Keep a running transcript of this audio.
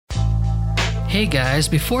Hey guys,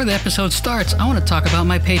 before the episode starts, I want to talk about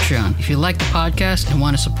my Patreon. If you like the podcast and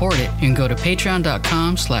want to support it, you can go to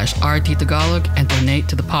patreon.com/RTTagalog and donate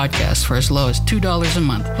to the podcast for as low as $2 a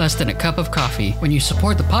month, less than a cup of coffee. When you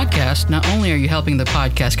support the podcast, not only are you helping the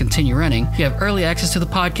podcast continue running, you have early access to the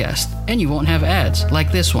podcast, and you won't have ads, like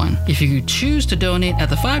this one. If you choose to donate at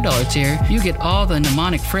the $5 tier, you get all the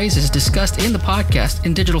mnemonic phrases discussed in the podcast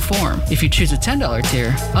in digital form. If you choose a $10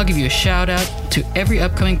 tier, I'll give you a shout out to every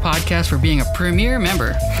upcoming podcast for being a Premier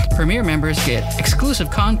member. Premier members get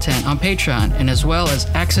exclusive content on Patreon and as well as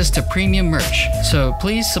access to premium merch. So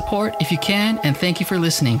please support if you can, and thank you for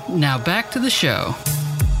listening. Now back to the show.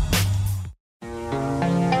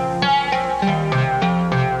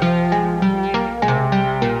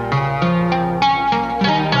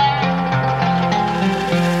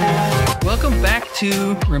 Welcome back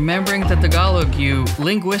to Remembering the Tagalog, you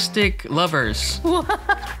linguistic lovers.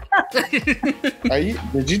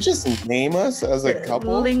 Did you just name us as a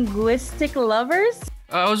couple? Linguistic lovers?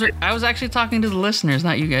 I was actually talking to the listeners,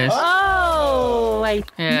 not you guys. Oh, I see.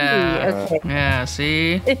 Yeah. Okay. Yeah,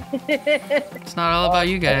 see? It's not all about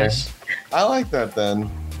you guys. I like that then.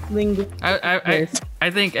 I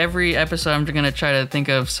think every episode I'm going to try to think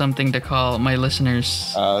of something to call my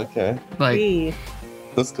listeners. Okay. Like,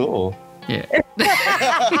 That's cool. yeah.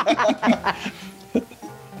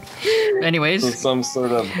 Anyways. So some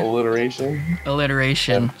sort of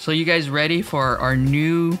alliteration. So you guys ready for our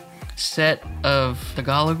new set of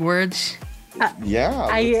Tagalog words? Yeah.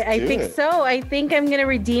 I think so. I think I'm going to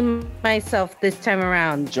redeem myself this time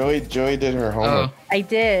around. Joey did her homework. I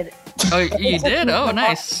did. Oh, you did? Oh,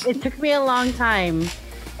 nice. It took me a long time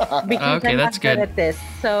because Okay, I'm that's not good good. at this.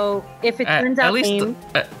 So if it turns out lame,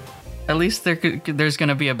 at least there's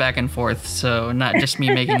gonna be a back and forth, so not just me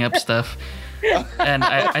making up stuff. And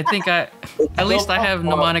I think at least I have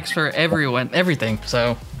mnemonics for everything.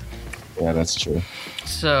 So Yeah, that's true.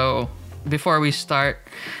 so before we start,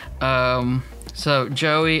 so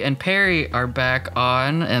Joey and Perry are back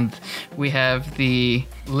on, and we have the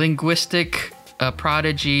linguistic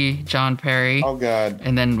prodigy John Perry. Oh God.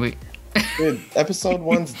 And then we. Dude, episode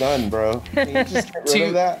 1's done, bro. Can you just get rid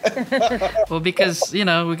of that? Well, because we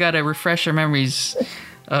gotta refresh our memories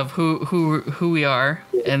of who we are,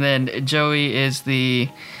 and then Joey is the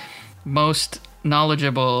most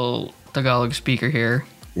knowledgeable Tagalog speaker here.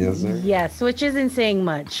 Yes, sir. yes, which isn't saying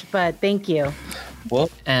much, but thank you. Well,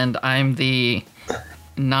 And I'm the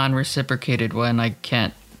non-reciprocated one. I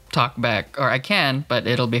can't talk back, or I can, but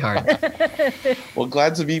it'll be hard.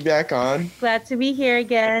 glad to be back on. Glad to be here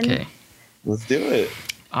again. Okay, Let's do it.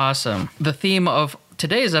 awesome. The theme of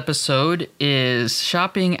today's episode is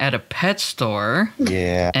shopping at a pet store.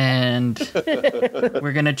 Yeah. And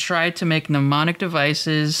we're going to try to make mnemonic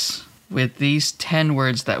devices with these 10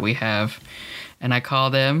 words that we have. And I call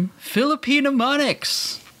them Filipino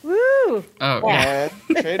mnemonics. Woo! Oh, yeah.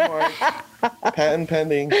 And trademark. Patent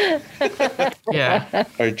pending. Yeah.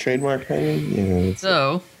 Or trademark pending? Yeah.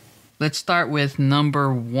 So let's start with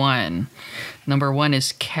number 1. Number 1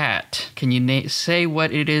 is cat. Can you say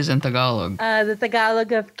what it is in Tagalog? The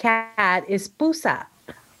Tagalog of cat is pusa.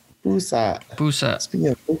 Pusa. Pusa. Speaking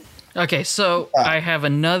of pusa. Okay, so I have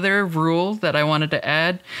another rule that I wanted to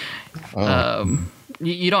add.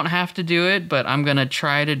 You don't have to do it, but I'm going to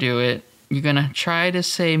try to do it. You're going to try to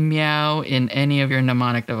say meow in any of your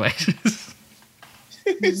mnemonic devices.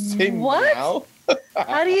 Say What? meow?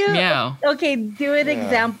 How do you? Meow. Okay, do an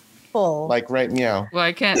example. Like right meow. Well,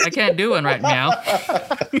 I can't do one right meow.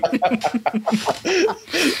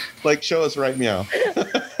 Like show us right meow.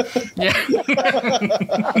 Yeah.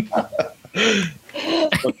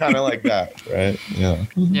 So kind of like that, right? Yeah.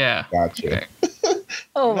 Yeah. Gotcha. Okay.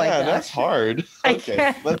 Oh my Man, gosh. that's hard. I Okay,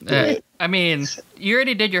 can't. let's do Yeah. it. I mean, you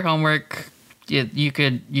already did your homework.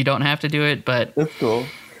 You don't have to do it, but That's cool.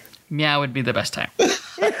 meow would be the best time.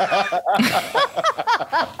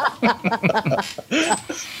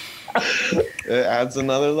 It adds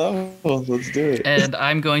another level. Let's do it. And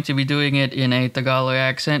I'm going to be doing it in a Tagalog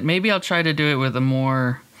accent. Maybe I'll try to do it with a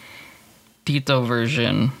more Tito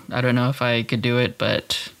version. I don't know if I could do it,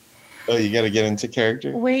 but Oh, you got to get into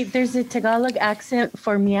character? Wait, there's a Tagalog accent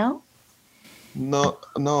for meow? No.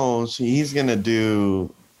 So he's going to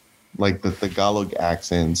do like the Tagalog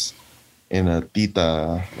accents in a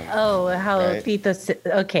Tita. Oh, how Right. Tito.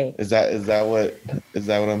 Okay. Is that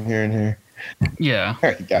what I'm hearing here? yeah. All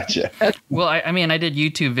right, gotcha. Well, I mean, I did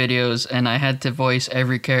YouTube videos, and I had to voice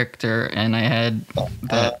every character, and I had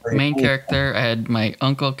the main character, I had my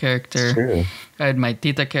uncle character, True. I had my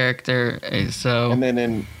tita character, so... And then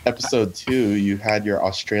in episode 2, you had your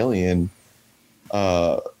Australian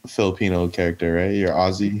Filipino character, right? You're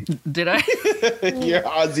Aussie. Did I? You're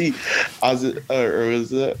Aussie, or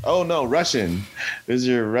was it? Oh no, Russian. It was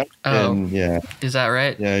your Russian. Oh. Yeah, Is that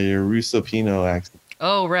right? yeah, your Russopino accent.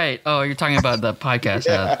 Oh, right. Oh, you're talking about the podcast.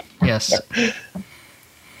 Yes.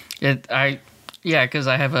 Because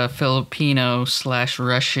I have a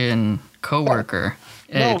Filipino/Russian coworker.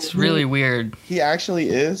 No, It's really weird. He actually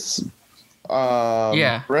is.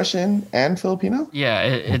 Yeah. Russian and Filipino. Yeah,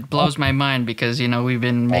 it blows my mind because, we've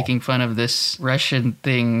been making fun of this Russian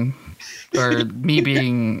thing, or me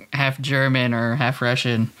being half German or half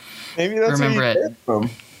Russian. Maybe that's Remember where you it. came from.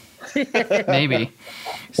 Maybe.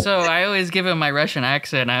 So I always give him my Russian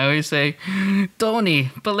accent. I always say, Tony,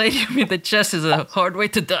 palladium in the chest is a hard way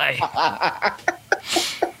to die.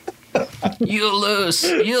 You lose,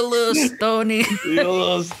 Tony. You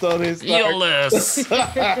lose, Tony Stark.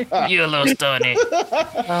 You lose, Tony.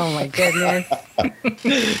 Oh my goodness.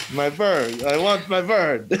 My bird. I want my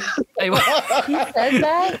bird. I want, He said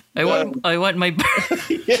that I want my.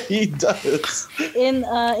 Yeah, he does. in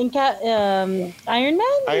Iron Man. Iron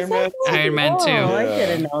Man. Iron Man 2. Oh, I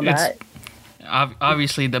didn't know It's- that.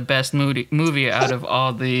 Obviously, the best movie out of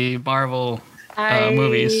all the Marvel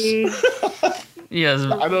movies. Yes. I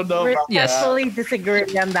don't know about Respectfully disagree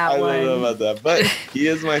on that. that I one. don't know about that, but he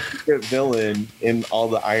is my favorite villain in all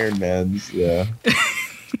the Iron Mans. Yeah.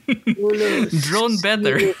 Drone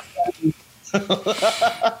better.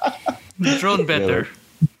 Drone better.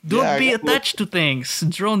 Don't Yeah, be attached to things.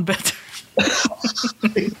 Drone better.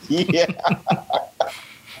 Yeah.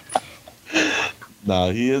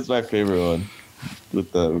 No, he is my favorite one.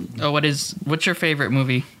 With the Oh, what's your favorite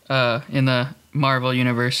movie in the Marvel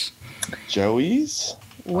universe? Joey's.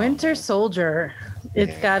 Winter Soldier.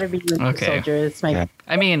 It's got to be Winter Okay. Soldier. It's my Yeah.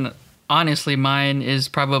 I mean, honestly, mine is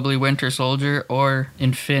probably Winter Soldier or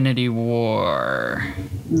Infinity War.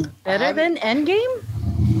 better than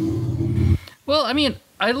Endgame. Well, I mean,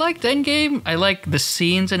 I liked Endgame. I like the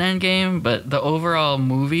scenes in Endgame, but the overall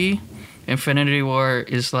movie, Infinity War,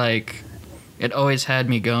 is like, it always had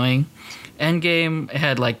me going. Endgame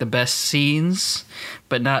had like the best scenes,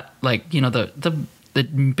 but not like, the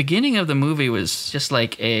beginning of the movie was just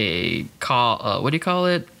like a call. What do you call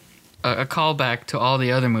it? A callback to all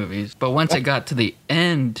the other movies. But once it got to the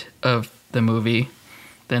end of the movie,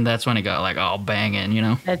 then that's when it got like all banging.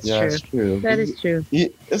 That's Yeah, true. it's true. That is true.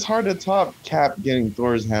 It's hard to top Cap getting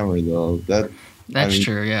Thor's hammer though. That's I mean-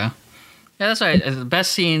 true. Yeah. Yeah, that's right. The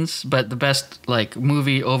best scenes, but the best like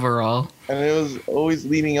movie overall. And it was always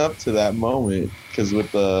leading up to that moment because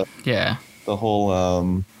with the Yeah. whole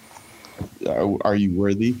are you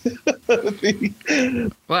worthy?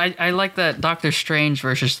 Well, I like that Doctor Strange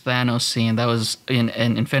versus Thanos scene. That was in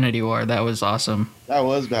Infinity War. That was awesome. That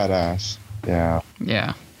was badass. Yeah.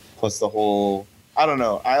 Yeah. Plus the whole, I don't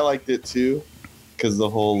know. I liked it too because the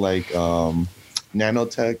whole like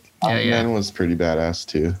nanotech Iron Man was pretty badass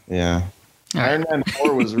too. Yeah. All right. Iron Man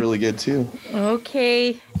 4 was really good too.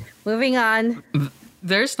 Okay, moving on.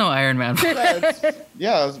 There's no Iron Man.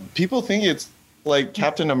 Yeah, people think it's like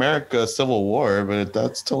Captain America Civil War, but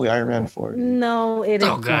that's totally Iron Man 4. No, it is.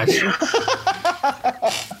 Oh gosh.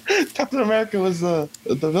 Captain America was the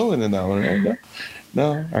villain in that one, right?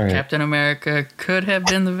 No? All right. Captain America could have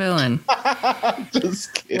been the villain.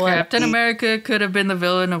 Just kidding. Captain America could have been the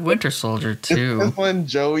villain of Winter Soldier too. When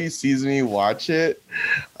Joey sees me watch it,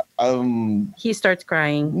 He starts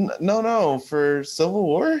crying. no, for Civil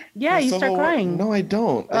War? Yeah, For you Civil start War? crying. No, I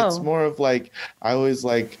don't. It's Oh. more of like, I always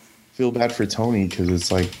like feel bad for Tony because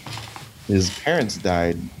it's like his parents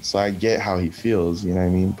died. So I get how he feels, you know what I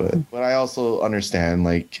mean? But I also understand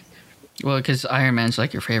like, Well, because Iron Man's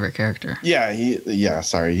like your favorite character.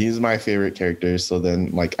 he's my favorite character. So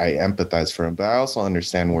then like I empathize for him, but I also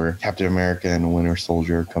understand where Captain America and Winter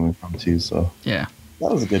Soldier are coming from too. So Yeah.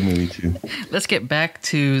 that was a good movie too. Let's get back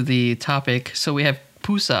to the topic. So we have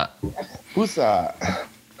Pusa. Who's that?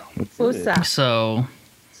 Pusa. So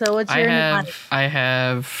So what's I your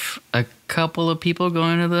have a couple of people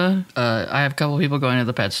going to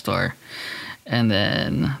the pet store, and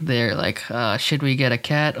then they're like, "Should we get a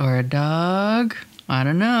cat or a dog? I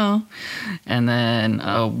don't know." And then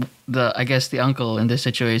I guess the uncle in this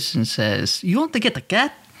situation says, "You want to get a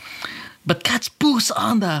cat? But cats poos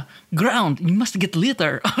on the ground. You must get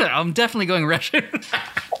litter." I'm definitely going Russian.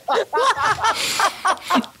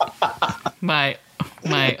 My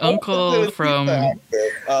uncle from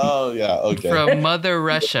Oh yeah, okay. from Mother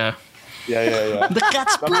Russia. Yeah. The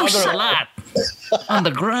cats poos a lot on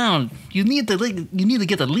the ground. You need to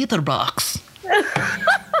get a litter box.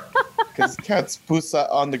 Because cats poos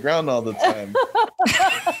on the ground all the time.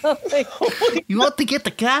 You want to get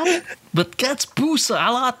the cat, but cats poos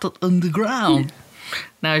a lot on the ground.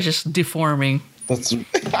 Now it's just deforming. That's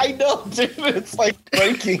I know, dude. It's like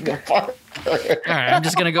breaking apart. All right, I'm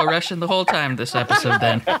just gonna go Russian the whole time this episode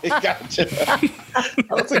then. Gotcha.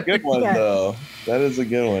 That's a good one, though. That is a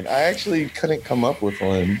good one. I actually couldn't come up with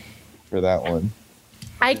one for that one.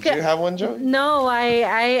 Did you have one, Joe? No,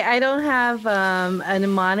 I don't have a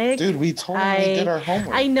mnemonic. Dude, we totally did our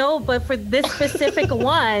homework. I know, but for this specific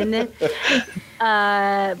one,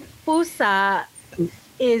 pusa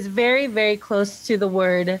is very, very close to the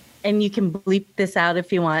word, and you can bleep this out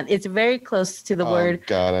if you want. It's very close to the word.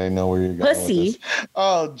 God, I know where you're going pussy. with this.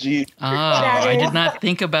 Oh, gee. Oh, I did not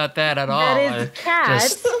think about that at all. That is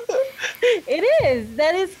cat. It is.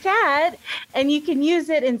 That is cat. And you can use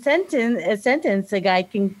it in a sentence. A guy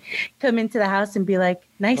can come into the house and be like,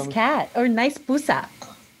 nice cat or nice pusa.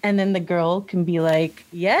 And then the girl can be like,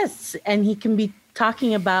 yes. And he can be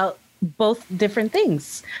talking about both different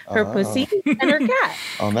things. Her pussy and her cat.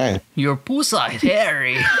 Oh, nice. Your pusa is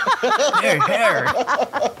hairy. Very hairy.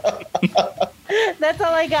 That's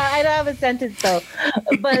all I got. I don't have a sentence though.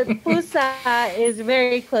 But pusa is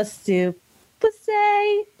very close to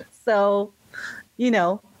pussy. So,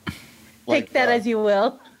 take that as you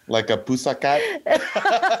will. Like a pusa cat?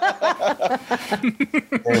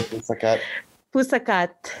 Pusa cat. Pusa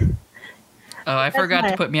cat. Oh, I forgot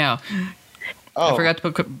to put meow. Oh. I forgot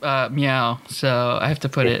to put meow, so I have to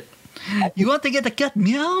put it. You want to get a cat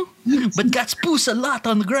meow? But cats poos a lot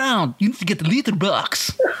on the ground. You need to get the litter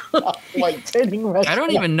box. I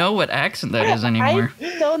don't even know what accent that is anymore.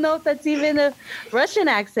 I don't know if that's even a Russian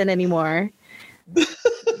accent anymore.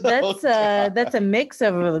 That's a mix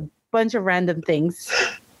of a bunch of random things.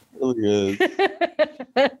 Really is.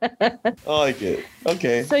 I like it.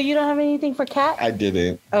 Okay. So you don't have anything for cat? I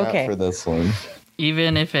didn't. Okay. Not for this one.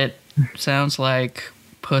 Even if it sounds like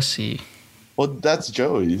pussy. Well, that's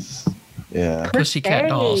Joey's. Yeah. Pussycat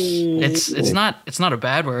dolls. It's not a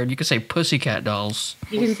bad word. You could say pussycat dolls.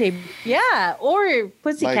 You can say or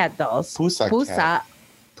pussycat dolls. Pusa cat.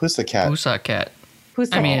 Pusa cat. Pusa cat.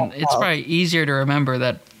 Pusa I mean, cat. it's probably easier to remember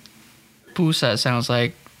that pusa sounds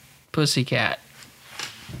like pussycat.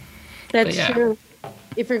 That's yeah. true.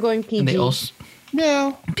 If you're going PG. And they also,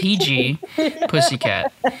 Yeah. PG,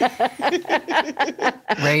 pussycat.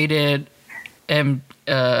 Rated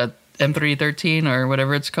M313 or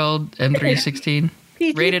whatever it's called, M316.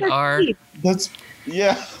 PG-13. Rated R. That's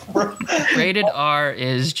Rated R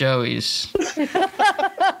is Joey's.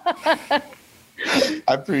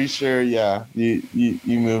 I'm pretty sure. Yeah, you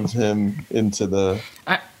moved him into the.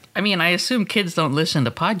 I mean, I assume kids don't listen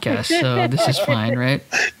to podcasts, so this is fine, right?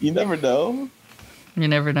 You never know. You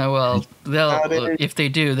never know. Well, if they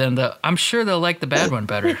do, then I'm sure they'll like the bad one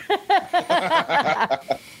better.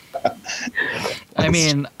 I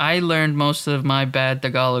mean, I learned most of my bad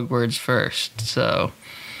Tagalog words first, so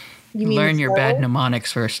learn your bad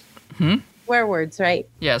mnemonics first. Swear words, right?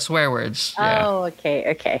 Yeah, swear words. Yeah. Oh,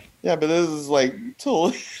 okay. Yeah, but this is like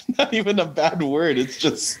totally not even a bad word. It's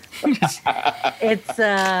just It's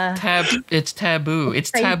It's taboo.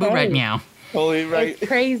 It's taboo right now. totally right. It's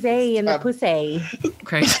crazy in the pussy.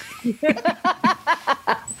 Crazy.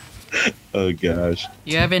 Oh gosh.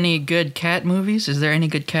 You have any good cat movies? Is there any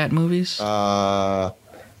good cat movies?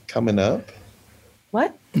 Coming up.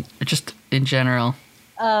 What? Just in general.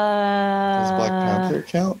 Does Black Panther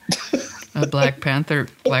count? Black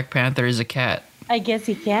Panther is a cat. I guess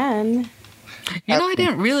he can. You know, I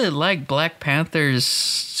didn't really like Black Panther's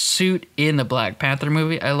suit in the Black Panther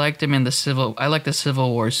movie. I liked him in the Civil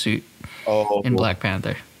War suit in Black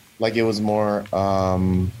Panther. Like it was more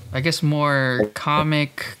I guess more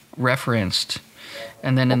comic referenced.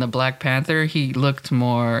 And then in the Black Panther, he looked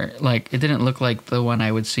more like, it didn't look like the one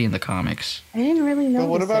I would see in the comics. I didn't really know. But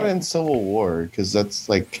what about in Civil War? Because that's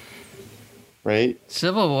like, right?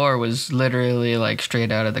 Civil War was literally like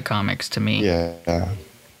straight out of the comics to me. Yeah.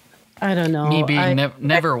 I don't know. Me being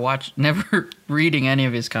never reading any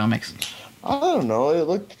of his comics. I don't know. It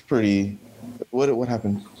looked pretty. What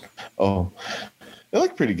happened? Oh, it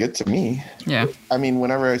looked pretty good to me. Yeah. I mean,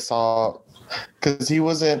 whenever I saw, because he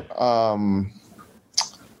wasn't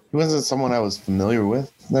someone I was familiar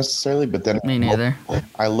with necessarily, but then Me neither.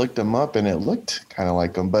 I looked him up and it looked kind of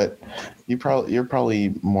like him. But you're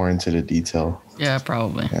probably more into the detail. Yeah,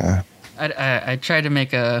 probably. Yeah. I tried to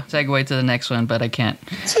make a segue to the next one, but I can't.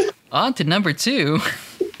 On to number 2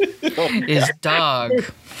 is dog.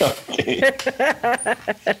 Okay.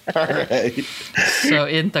 All right. So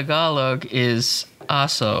in Tagalog is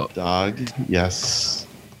aso. Dog. Yes.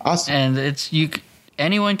 Awesome. And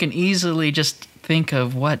anyone can easily just think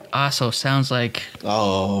of what aso sounds like.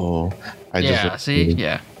 Oh.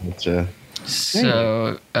 Yeah. Gotcha.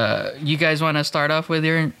 So you guys want to start off with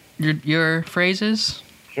your phrases?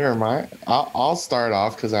 Sure, I'll start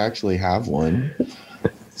off because I actually have one.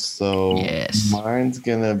 So Yes. mine's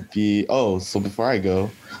gonna be. Oh, so before I go,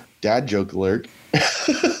 dad joke alert.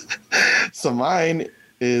 So mine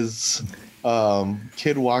is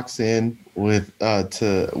kid walks in with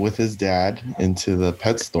his dad into the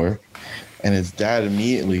pet store, and his dad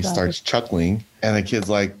immediately starts chuckling, and the kid's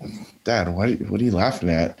like, "Dad, what are you laughing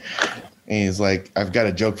at?" And he's like, "I've got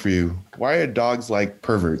a joke for you. Why are dogs like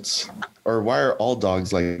perverts? Or why are all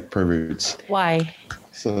dogs like perverts?" Why?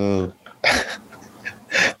 So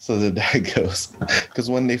so the dad goes, "Because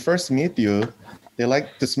when they first meet you, they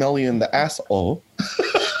like to smell you in the asshole.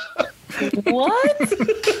 What?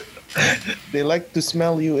 They like to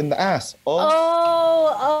smell you in the ass.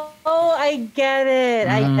 Oh, I get it.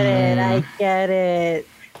 I get it.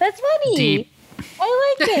 That's funny. Deep.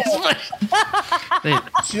 I like it.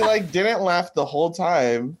 She like didn't laugh the whole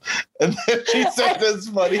time, and then she said this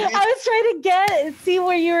funny. I was trying to see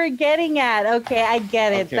where you were getting at. Okay, I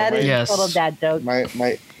get it. Okay, That is Yes. a total dad joke.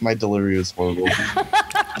 My delivery was horrible.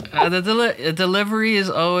 The delivery is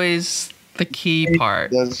always the key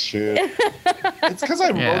part. That's true. It's because I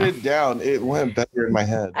wrote it down. It went better in my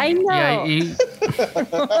head. I know.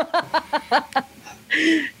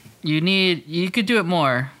 Yeah, you could do it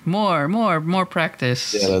more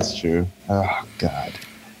practice. Yeah, that's true. Oh God.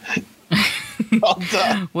 All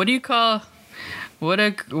done. What do you call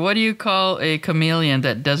a chameleon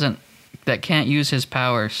that can't use his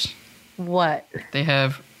powers? What? They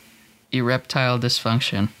have erectile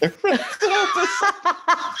dysfunction.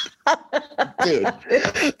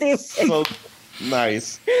 Dude. So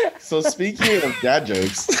nice. So speaking of dad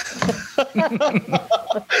jokes,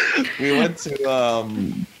 we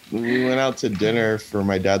went out to dinner for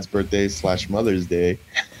my dad's birthday / Mother's Day.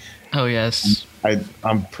 Oh yes.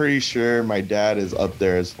 I'm pretty sure my dad is up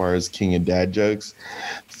there as far as king of dad jokes.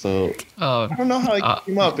 So Oh, I don't know how he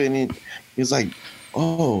came up, and he was like,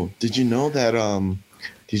 "Oh, did you know that?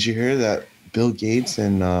 Did you hear that Bill Gates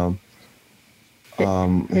and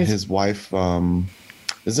his wife,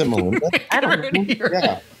 is it Melinda? I don't know.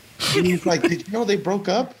 Yeah." And he's like, "Did you know they broke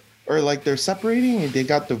up, or like they're separating and they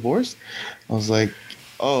got divorced?" I was like,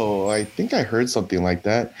 "Oh, I think I heard something like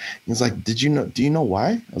that." He's like, "Do you know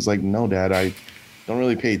why?" I was like, "No, Dad, I don't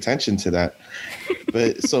really pay attention to that."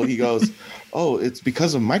 But so he goes, "Oh, it's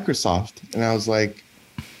because of Microsoft." And I was like,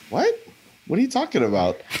 "What? What are you talking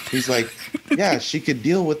about?" He's like, "Yeah, she could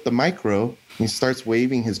deal with the micro." He starts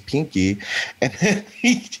waving his pinky, and then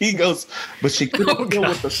he goes, "But she couldn't deal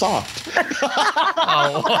with the soft."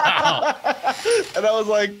 oh wow. And I was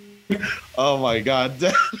like, "Oh my God,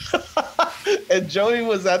 Dad." And Joey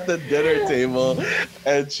was at the dinner table,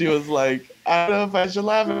 and she was like, "I don't know if I should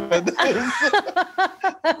laugh at this."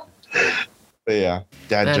 But yeah,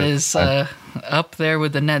 dad That joke. is up there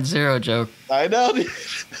with the net zero joke. I know.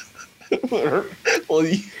 Well,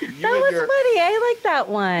 you That was funny. I like that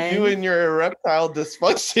one. You and your erectile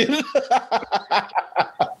dysfunction.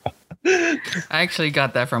 I actually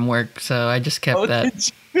got that from work, so I just kept that.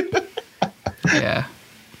 Did you? Yeah.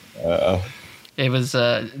 Uh-oh. It was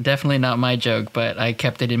definitely not my joke, but I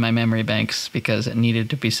kept it in my memory banks because it needed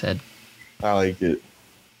to be said. I like it.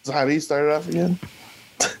 So how do you start it off again?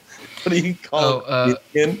 What do you call it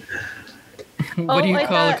again? What do you I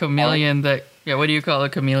call a thought- chameleon that? Yeah, what do you call a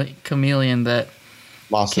chameleon that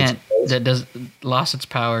Lost can't lost its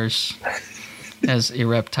powers as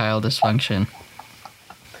erectile dysfunction?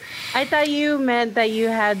 I thought you meant that you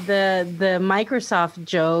had the Microsoft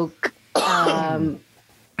joke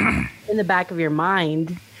in the back of your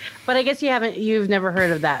mind, but I guess you've never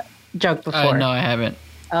heard of that joke before. No, I haven't.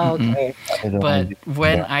 Oh, okay. But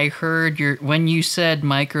when I heard when you said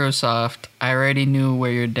Microsoft, I already knew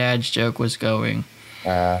where your dad's joke was going.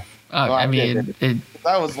 I mean,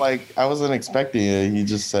 that was like I wasn't expecting it. He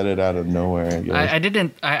just said it out of nowhere. I guess. I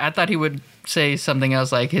didn't. I thought he would say something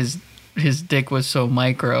else like his dick was so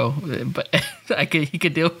micro, but he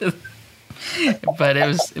could deal with it. But it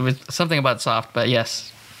was something about soft. But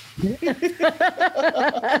yes.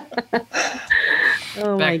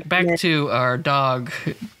 Oh Back to our dog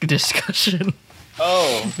discussion.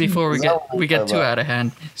 Oh, Before we get too out of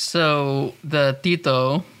hand. So the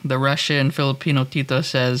Tito, the Russian Filipino Tito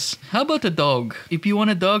says, "How about a dog? If you want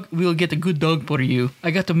a dog, we'll get a good dog for you.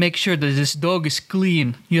 I got to make sure that this dog is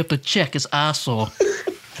clean. You have to check his asshole."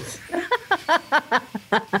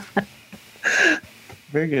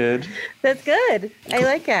 very good. That's good. I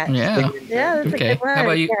like that. Yeah. Yeah, that's Okay. a good one. How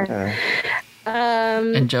about you? Yeah.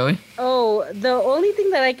 And Joey? Oh, the only thing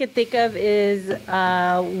that I could think of is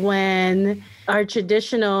when our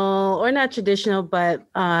traditional, or not traditional, but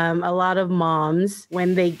a lot of moms,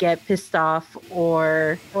 when they get pissed off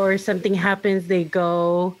or something happens, they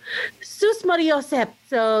go, "Sus Mariosep."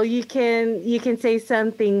 So you can say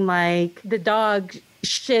something like the dog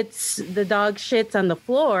shits on the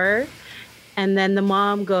floor. And then the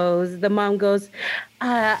mom goes, Asus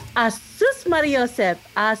Mariosep,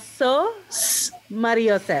 Asos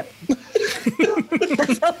Mariosep.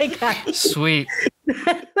 That's all I got. Sweet.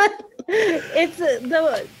 It's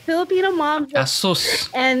the Filipino moms. Asus.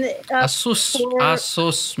 And Asus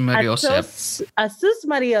Mariosep. Asus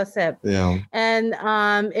Mariosep. Yeah. And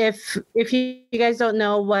if you guys don't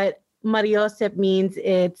know what Mariosep means,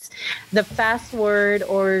 it's the fast word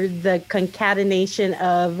or the concatenation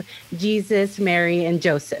of Jesus, Mary, and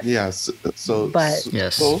Joseph. Yes. So, But-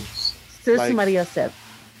 Yes. Sus Like- Mariosep.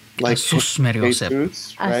 like Jesus Mariosep.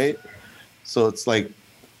 Jesus, right? So it's like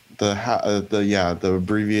the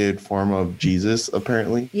abbreviated form of Jesus,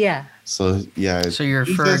 apparently. Yeah. So yeah. So you're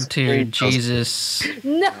referring to Mary, Jesus.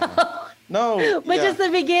 No. No. But yeah. just the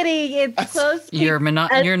beginning. It's so sweet. Your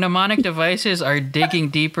mnemonic devices are digging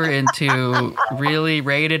deeper into really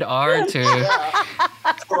rated R to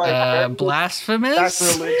blasphemous.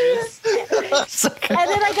 sacrilegious. And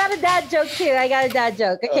then I got a dad joke too.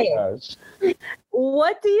 Okay. Oh, gosh.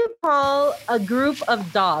 What do you call a group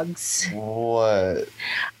of dogs? What?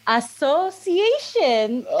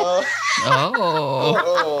 Association. Oh.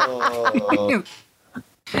 Oh.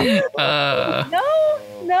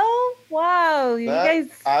 No. Wow. You guys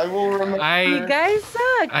I will remember. you guys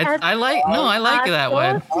suck. I like that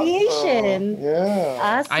one. Association.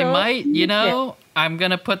 Yeah. I might, I'm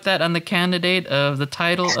going to put that on the candidate of the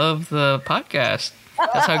title of the podcast.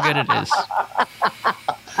 That's how good it is.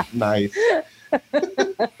 Nice.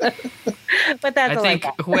 But that's I all think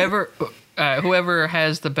I got. whoever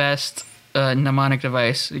has the best mnemonic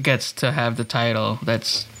device gets to have the title.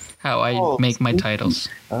 That's how I make my titles.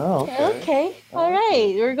 Oh, Okay. All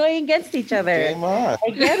right. We're going against each other. Game on. I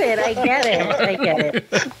get it.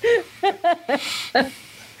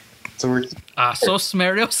 So we're Asos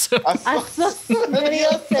Mariosep. Asos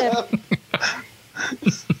Mariosep.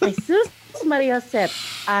 Jesus Mariosep.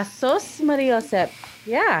 Asos Mariosep.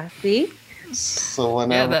 Yeah, see? so Yeah,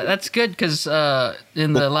 whenever that's good because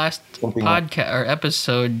in the last Something podcast or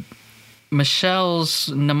episode, Michelle's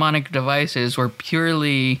mnemonic devices were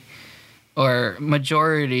purely, or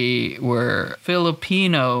majority were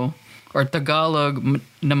Filipino or Tagalog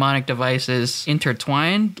mnemonic devices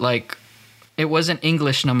intertwined. Like, it wasn't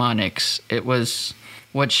English mnemonics. It was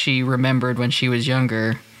what she remembered when she was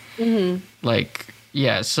younger. Mm-hmm. Like,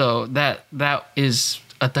 yeah, so that is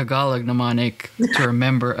a Tagalog mnemonic to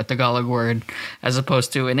remember a Tagalog word, as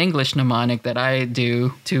opposed to an English mnemonic that I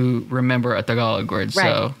do to remember a Tagalog word.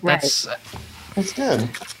 So that's good.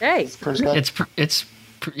 Right.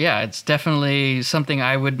 it's definitely something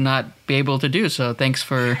I would not be able to do. So thanks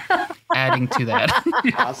for adding to that.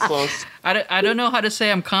 Asos. I don't know how to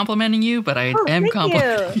say I'm complimenting you, but I am Thank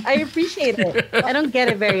complimenting. you. I appreciate it. I don't get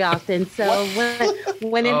it very often. So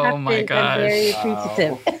when it Oh my happens, I'm very gosh.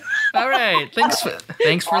 appreciative. All right, thanks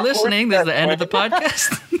for listening. This is the end of the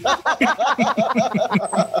podcast.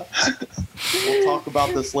 We'll talk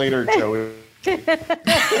about this later, Joey.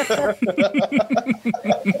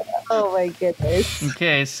 Oh my goodness.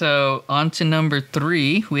 Okay, so on to number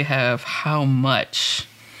 3, we have how much.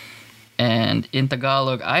 And in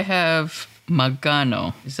Tagalog, I have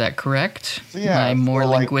magkano. Is that correct? So, yeah, My more so,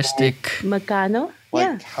 like, linguistic. Magkano?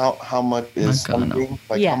 Like how much is Magkano. something?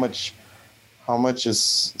 Like Yeah. how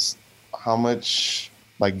much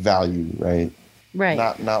like value, right? Right.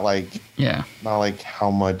 Not like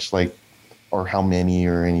how much like or how many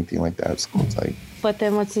or anything like that. So it's like But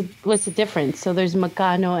then what's the difference? So there's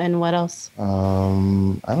Magkano and what else? I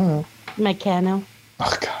don't know. Magkano.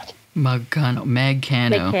 Oh God. Magkano.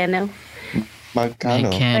 Magkano. Magkano.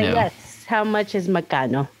 Magkano. Magkano. Yes. How much is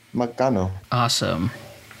Magkano? Magkano. Awesome.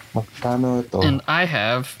 Magkano ito. And I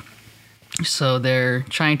have. So they're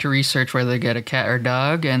trying to research whether they get a cat or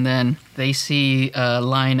dog, and then they see a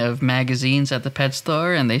line of magazines at the pet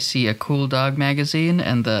store, and they see a cool dog magazine,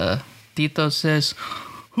 and the Tito says,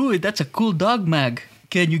 "Ooh, that's a cool dog mag.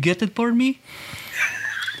 Can you get it for me?"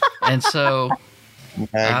 And so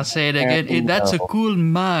I'll say it again. That's a cool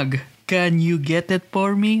mag. Can you get it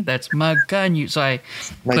for me? That's mag. Can you? So I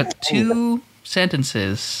put 2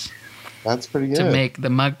 sentences That's pretty good. to make the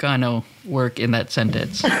magkano work in that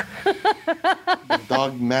sentence.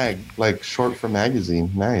 Dog mag, like short for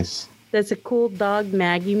magazine. Nice. That's a cool dog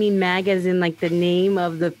mag. You mean mag as in like the name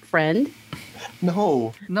of the friend?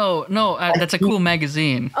 No. No, that's a cool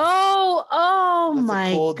magazine. Oh That's a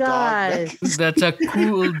my cool dog god. magazine. That's a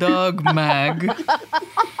cool dog mag.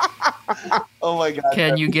 Oh my god.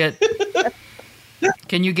 Can you get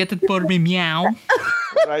it for me, meow?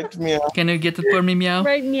 Right, meow. Can you get it for me, meow?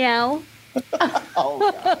 Right, meow. Oh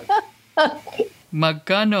god.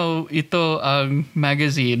 Magkano ito ang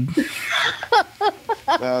magazine?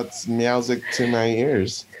 That's music to my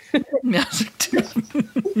ears. Music too.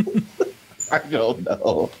 I don't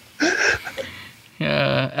know.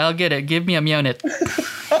 Yeah, I'll get it. Give me a meownit.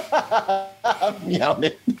 Meow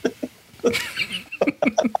it.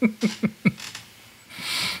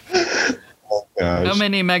 Oh gosh. How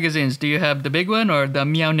many magazines do you have? The big one or the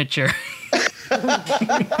meownitcher?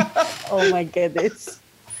 Oh my goodness.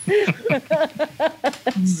 This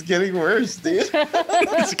is getting worse, dude.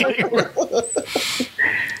 It's getting worse.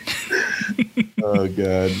 Oh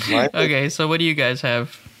god. Okay, so what do you guys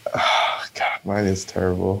have? Oh, god, mine is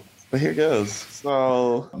terrible. But here goes.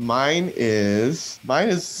 So mine is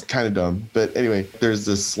kind of dumb. But anyway, there's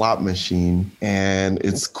this slot machine, and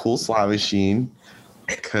it's a cool slot machine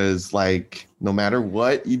because like no matter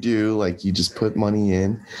what you do, like you just put money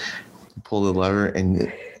in, you pull the lever, and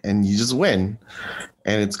you just win.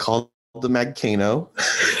 And it's called the Magcano.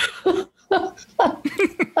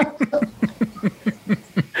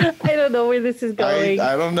 I don't know where this is going.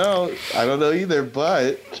 I don't know. I don't know either,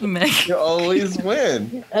 but you always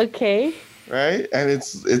win, Okay. right? And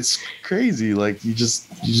it's crazy. Like you just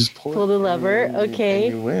pull the lever. and Okay.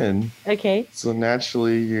 you win. Okay. So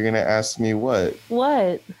naturally, you're gonna ask me what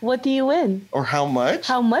What? What do you win? or how much?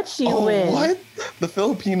 How much do you Oh, win? what? The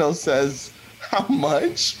Filipino says how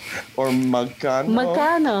much or magkano?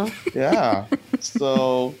 Magkano? Yeah.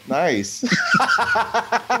 So nice.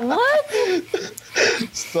 What?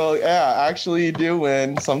 So yeah, actually you do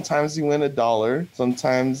win. Sometimes you win $1.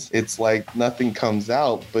 Sometimes it's like nothing comes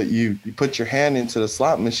out, but you put your hand into the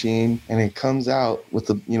slot machine and it comes out with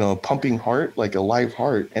a pumping heart, like a live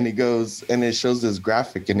heart, and it goes and it shows this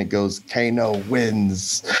graphic and it goes Kano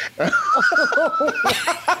wins.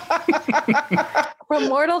 From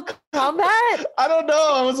Mortal Kombat? I don't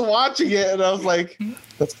know. I was watching it and I was like,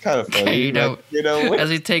 that's kind of funny. Kano. Like, As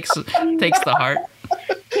he takes the heart.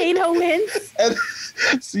 Kano wins? and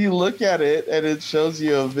so you look at it and it shows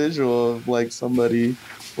you a visual of like somebody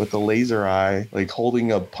with a laser eye, like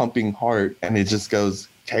holding a pumping heart, and it just goes,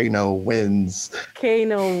 Kano wins.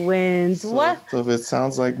 Kano wins. So, What? So if it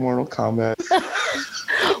sounds like Mortal Kombat.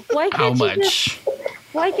 Why How can't you much?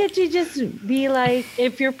 Why can't you just be like,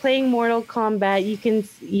 if you're playing Mortal Kombat, you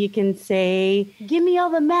can say, give me all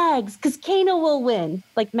the mags, because Kano will win.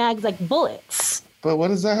 Like mags, like bullets. But what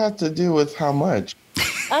does that have to do with how much?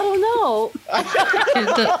 I don't know.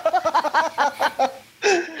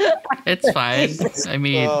 It's fine. I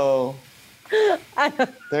mean, So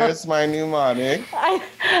there's my mnemonic. I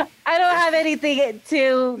don't have anything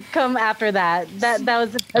to come after that. That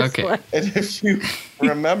was the best Okay. one. And if you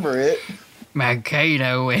remember it,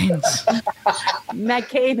 Magkano wins.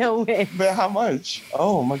 Kano wins. but how much?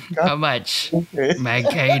 Oh my How god. much? Okay.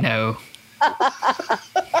 Magkano.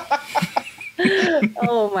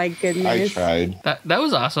 Oh my I goodness. tried. That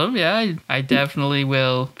was awesome. Yeah, I definitely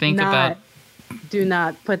will think about. Do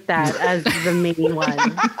not put that as the main one.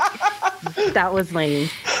 That was lame.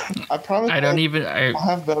 I promise I don't I'll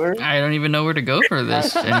have better. I don't even know where to go for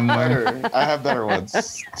this anymore. Better. I have better ones.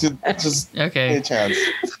 Just give me a Okay. chance.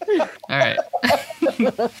 All right.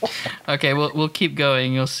 Okay, we'll keep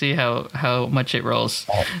going. You'll see how much it rolls.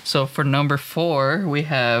 So for number 4, we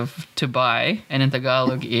have to buy, and in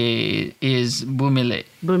Tagalog is bumili.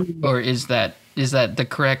 Bumili. Or is that the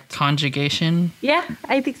correct conjugation? Yeah,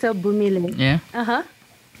 I think so. Bumili. Yeah. Uh-huh.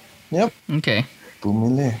 Yep. Okay.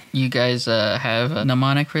 Bumili. You guys have a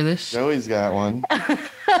mnemonic for this? Joey's got one.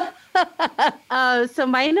 So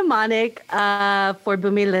my mnemonic for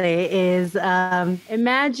bumili is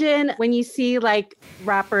imagine when you see like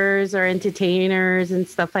rappers or entertainers and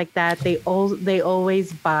stuff like that, they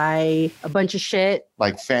always buy a bunch of shit.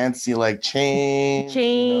 Like fancy, like chains.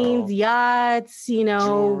 Chains, yachts,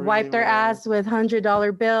 Jewelry, wipe their whatever. ass with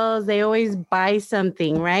 $100 bills. They always buy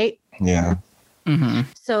something, right? Yeah. Mm-hmm.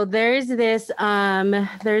 So there's this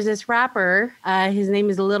rapper. His name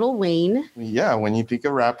is Lil Wayne. Yeah. When you think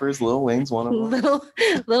of rappers, Lil Wayne's one of them.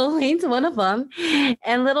 Lil Wayne's one of them,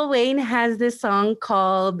 and Lil Wayne has this song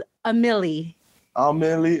called "A Milli,"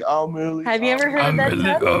 Amelie. Have you ever heard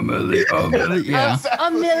that song? Yeah.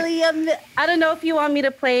 I don't know if you want me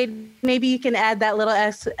to play it. Maybe you can add that little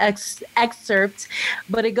excerpt,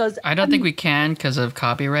 but it goes. I don't think we can because of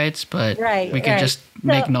copyrights, but Right, we can right. just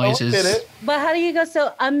make So- noises. Did it? But how do you go?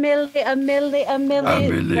 So Amelie, right?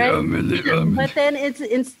 But then it's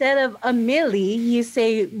instead of Amelie, you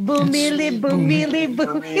say boomily, boomily,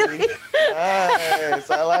 boomily. Nice.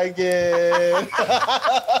 I like it.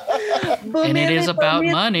 And it is about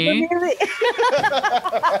money.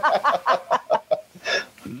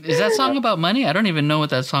 Is that song about money? I don't even know what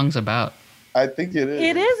that song's about. I think it is.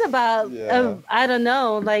 It is about, Yeah. I don't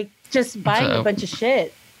know, like just buying a bunch of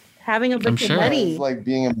shit, having a bunch sure. of money. It's like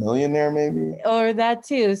being a millionaire, maybe. Or that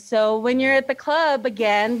too. So when you're at the club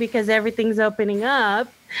again, because everything's opening up,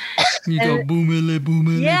 You go boomily,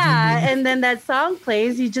 boomily. yeah, and then that song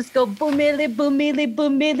plays, you just go boomily, boomily,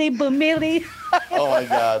 boomily, boomily. Oh my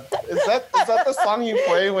god. Is that the song you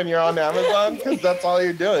play when you're on Amazon? Because that's all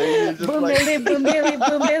you're doing. You're just Boomily, boomily,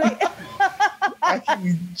 boomily.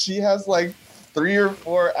 she has like 3 or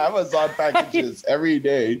 4 Amazon packages every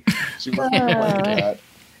day. She must be playing that.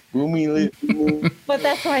 Boomy. But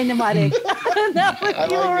that's my mnemonic. That was, I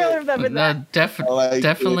you will like really it. remember No, that. I like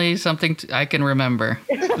definitely something I can remember.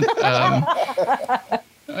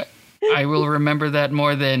 I will remember that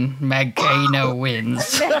more than Magcano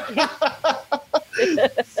wins.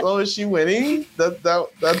 So is she winning? That's That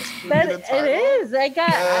it is. I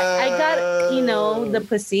got you know, the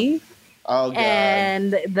pussy Oh god.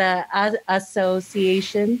 and the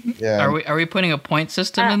association. Yeah. Are we putting a point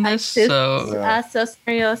system in this? So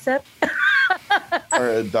Association. Or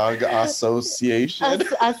a dog association.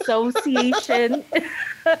 Association.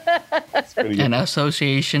 That's pretty good. an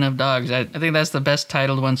association of dogs. I think that's the best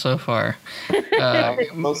titled one so far.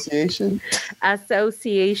 Association.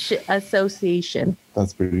 Association.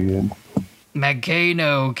 That's pretty good.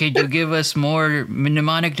 Magcano, could you give us more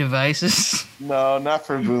mnemonic devices? No, not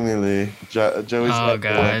for Boomy Lee. Joey's Oh, like,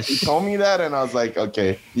 gosh. he told me that, and I was like,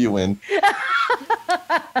 okay, you win.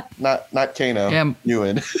 not Kano. Yeah. You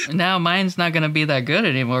win. Now mine's not gonna be that good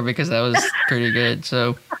anymore because that was pretty good.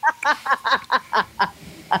 So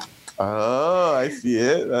Oh, I see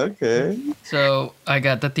it. Okay. So I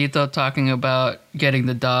got the Tito talking about getting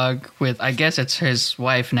the dog with, I guess it's his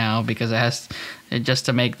wife now because just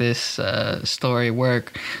to make this story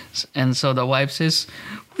work. And so the wife says,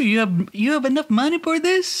 you have enough money for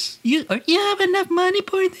this? You have enough money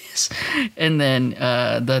for this? And then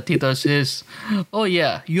the Tito says, oh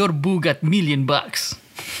yeah, your boo got $1 million.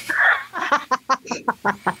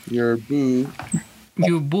 Your boo.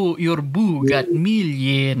 Your boo got $1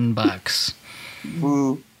 million.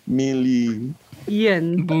 Boo. Millie.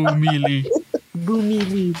 Ian. Boo milli.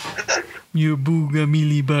 Boomily. Your boo got $1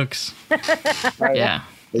 million. Yeah.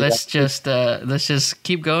 Let's just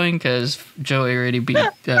keep going because Joey already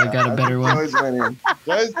got a better one. Joey's winning.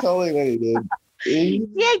 Joey's totally winning, dude. See,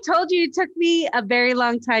 I told you it took me a very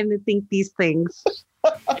long time to think these things.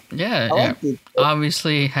 Yeah, I yeah. like it.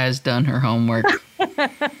 Obviously has done her homework.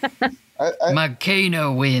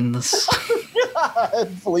 Magcano wins.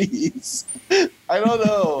 Please. I don't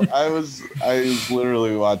know. I was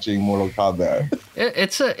literally watching Mortal Kombat.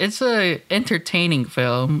 It's a entertaining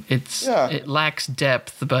film. It lacks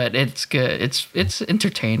depth, but it's good. It's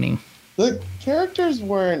entertaining. The characters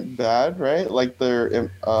weren't bad, right? Like their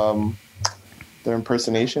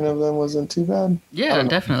impersonation of them wasn't too bad. Yeah,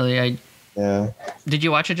 definitely. Yeah. Did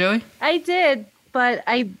you watch it, Joey? I did, but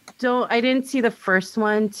I didn't see the first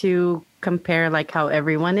one to compare like how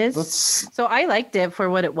everyone is. So I liked it for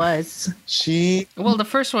what it was. Well, the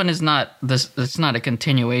first one is not this. It's not a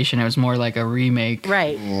continuation. It was more like a remake.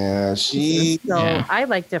 Right. Yeah, So I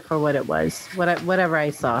liked it for what it was. Whatever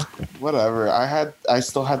I saw. Whatever. I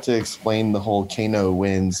still had to explain the whole Kano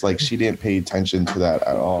wins. Like she didn't pay attention to that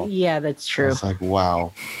at all. Yeah, that's I true. was like,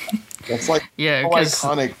 wow. That's like Yeah, so 'cause-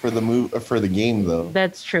 iconic for the game though.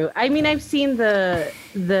 That's true. I mean, I've seen the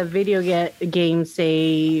video game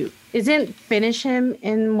say, isn't finish him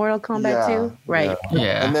in Mortal Kombat 2? Right.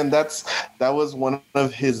 Yeah. And then that was one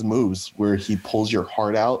of his moves where he pulls your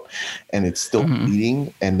heart out and it's still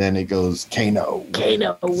bleeding and then it goes Kano.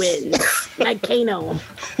 Kano wins. Like Kano.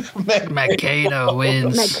 Magcano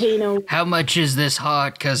wins. Kano. How much is this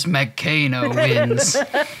heart? Because Magcano wins.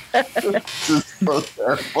 This is so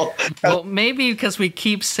terrible. Well, maybe because we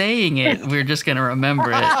keep saying it, we're just gonna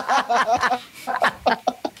remember it.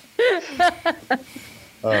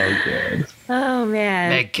 Oh god. Oh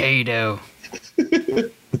man. Magcano.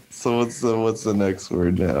 So what's the next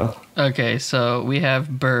word now? Okay, so we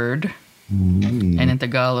have bird, and in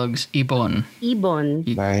Tagalog's ibon.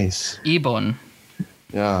 Ibon. Nice. Ibon.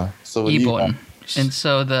 Yeah. So what do you got? Ibon. And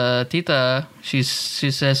so the tita, she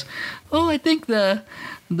says, "Oh, I think the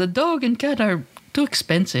dog and cat are too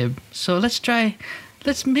expensive. So let's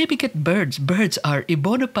maybe get birds. Birds are a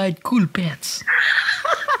bona fide cool pets."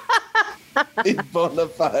 Bona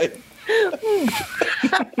fide.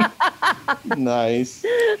 Nice.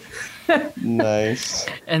 Nice.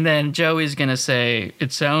 And then Joey's gonna say,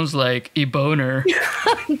 "It sounds like a boner."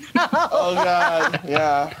 Oh God.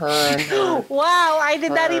 Yeah, her. Wow, I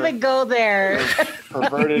did not even go there.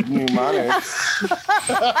 Perverted mnemonics.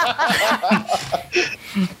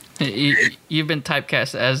 You've been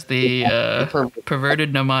typecast as the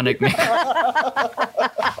perverted mnemonic maker.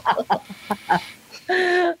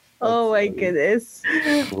 Oh my goodness.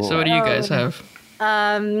 So what do you guys have?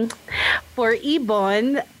 For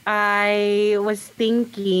Ibon, I was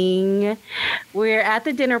thinking we're at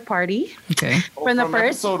the dinner party. Okay. From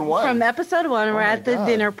episode one, we're at the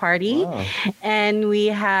dinner party, and we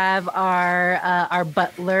have our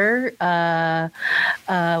butler.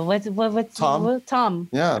 What's Tom? Tom.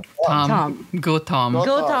 Yeah. Tom. Go Tom.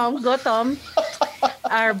 Go Tom.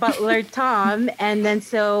 Our butler Tom, and then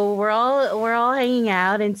so we're all hanging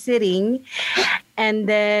out and sitting, and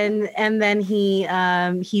then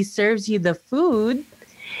he serves you the food,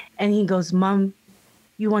 and he goes, "Mom,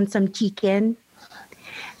 you want some chicken?"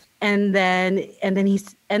 And then when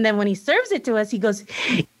he serves it to us, he goes,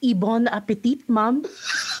 "Ibon appetit, Mom."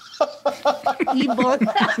 Ibon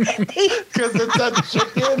appetit. Because it's a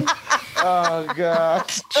chicken. Oh God.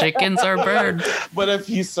 Chickens are birds. But if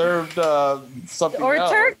he served something Or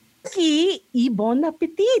else, turkey, Ibon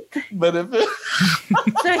appetit. but if it,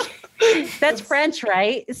 So that's French,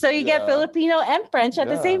 right? So you get Filipino and French at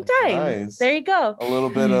the same time. Nice. There you go. a little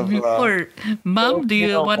bit of Or, Mom, do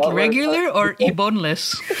you want butler. regular or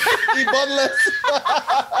ibonless? Ibonless.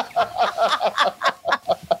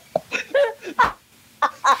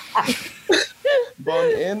 Bon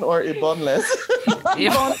in or ibonless?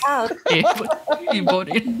 Ibon out. Ibon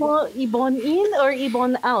in. Ibon in or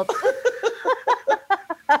Ibon out?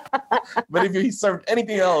 But if he served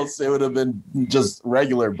anything else, it would have been just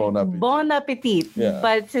regular bon appetit. Bon appetit. Yeah.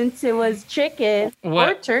 But since it was chicken or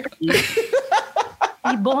What? turkey,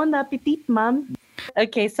 Ibon appetit, Mom.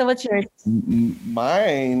 Okay, so what's yours?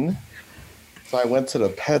 Mine. So I went to the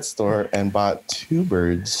pet store and bought 2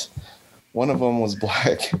 birds. One of them was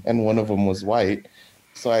black and one of them was white.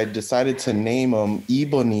 So I decided to name them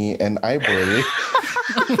Ebony and Ivory.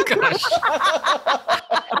 Oh, gosh.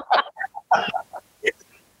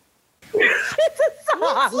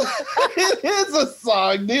 Song. It is a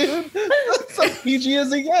song, dude. That's as PG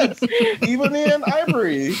as it gets. Ebony and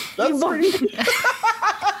Ivory. That's pretty.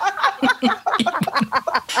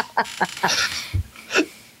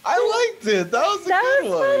 I liked it. That was a good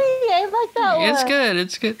one. Funny. I like that one. It's good.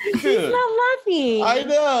 It's good. He's Good. not laughing. I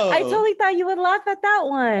know. I totally thought you would laugh at that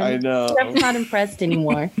one. I know. Jeff's not impressed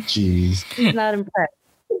anymore. Jeez. He's not impressed.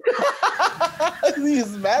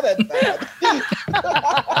 He's mad at that.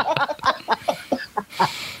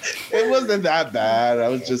 It wasn't that bad. I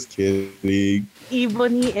was just kidding.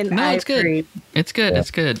 Ebony and No, it's good. Ivory. It's good. It's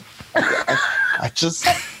good. I just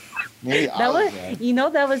maybe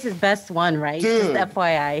That was his best one, right? Dude. Just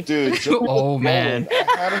FYI. dude. Oh, man.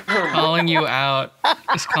 I had her Calling you out.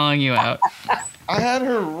 Just calling you out. I had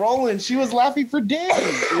her rolling. She was laughing for days,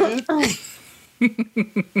 dude.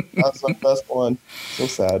 That's my best one. So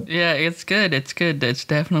sad. Yeah, it's good. It's good. It's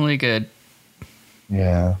definitely good.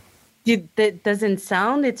 Yeah. That doesn't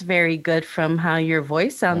sound it's very good from how your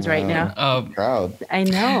voice sounds right now. Proud. I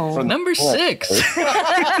know. From- Number 6.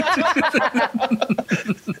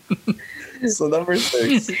 So number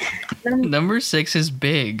 6. Number 6 is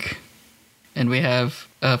big. And we have,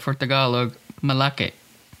 for Tagalog, malaki.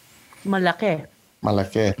 Malaki.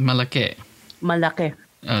 Malaki. Malaki. Malaki.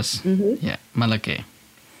 Yeah, malaki.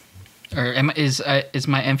 Or is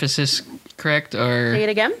my emphasis correct? Or Say it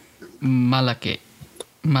again. malaki?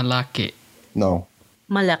 Malaki. No.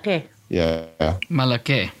 Malaki. Yeah.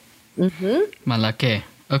 Malaki. Mm-hmm. Malaki.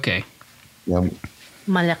 Okay. Yeah.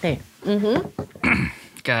 Malaki. Mm-hmm.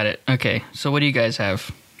 Got it. Okay. So what do you guys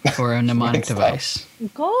have for a mnemonic Next up. device?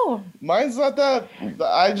 Go. Mine's not that.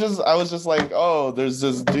 I was just like, oh, there's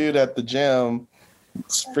this dude at the gym.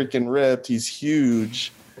 It's freaking ripped. He's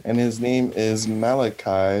huge, and his name is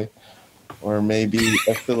Malachi, or maybe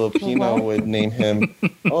a Filipino would name him.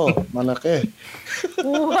 Oh, Malaki.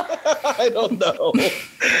 I don't know.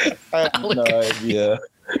 I have no idea.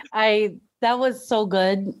 That was so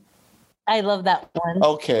good. I love that one.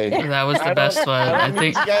 Okay. That was the best one. I I don't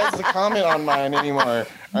think need you guys to comment on mine anymore.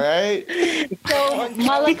 All right? So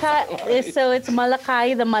Malachi, so it's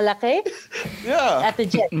Malachi the Malaki Yeah. at the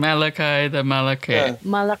gym. Malachi the Malachi. Yeah.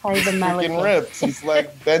 Malachi the Freaking Malaki. ripped. He's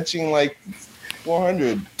like benching like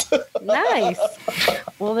 400. Nice.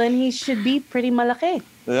 Well, then he should be pretty Malaki.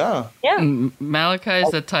 Yeah. Yeah. Malachi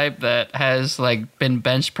is the type that has like been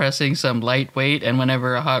bench pressing some lightweight, and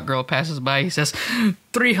whenever a hot girl passes by, he says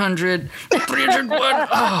 300, 301.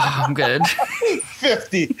 Oh, I'm good.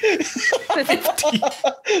 50.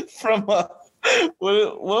 From what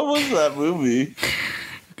was that movie?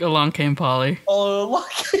 Along came Polly. Oh,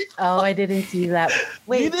 lucky. Oh, I didn't see that.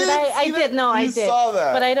 Wait, You did didn't I? I see did. that? No, I You did. saw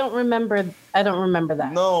that. But I don't remember. I don't remember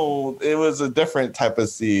that. No, it was a different type of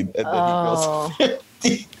scene. And then Oh.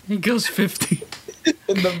 he goes 50 He goes 50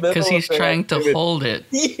 in the middle because he's of an trying to activity. hold it.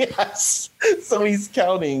 Yes. So he's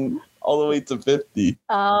counting all the way to 50.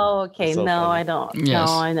 Oh, okay. So No, funny. I don't. Yes.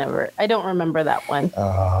 No, I never. I don't remember that one.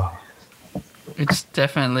 It's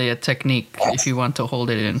definitely a technique if you want to hold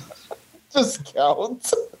it in. Just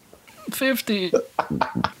count. 50.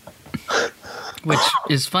 Which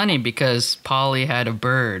is funny because Polly had a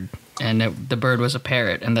bird, and the bird was a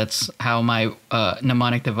parrot, and that's how my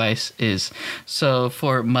mnemonic device is. So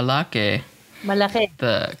for Malake, Malaki.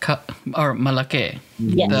 or Malake,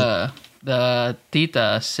 Yes. the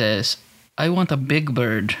tita says, I want a big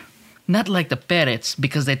bird. Not like the parrots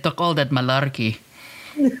because they took all that malarkey.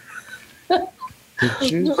 Did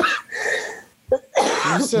you?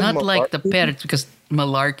 You said Not like the malarkey? parrots because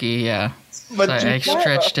malarkey, yeah. But So I you-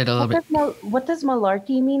 stretched it a little bit. What does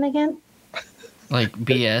malarkey mean again? Like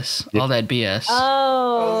BS. All that BS.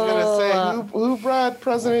 Oh. I was gonna say who brought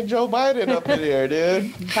President Joe Biden up in here,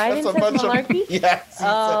 dude? Biden says malarkey? Of yes. he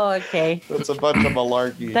Oh, okay. said, that's a bunch of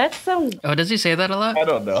malarkey. That's some. Oh, does he say that a lot? I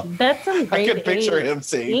don't know. That's some I great could picture him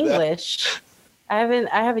saying that. English. I haven't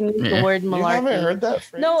used Yeah. the word You malarkey. haven't heard that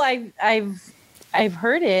phrase? No, I've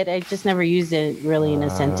heard it. I just never used it really in a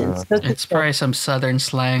sentence. It's probably some southern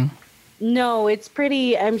slang. No, it's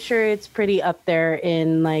pretty. I'm sure it's pretty up there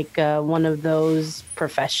in like one of those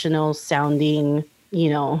professional sounding,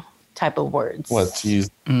 type of words. What, to use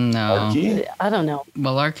No. malarkey? I don't know.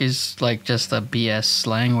 Malarkey's like just a BS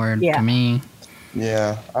slang word Yeah. to me.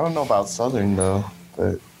 Yeah. I don't know about Southern, though.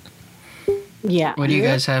 But Yeah. What do you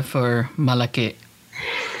guys have for malaki?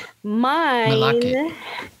 Mine Malaki.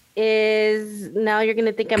 is now you're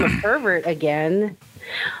gonna think I'm a pervert again.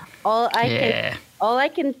 All I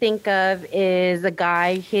can think of is a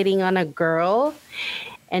guy hitting on a girl,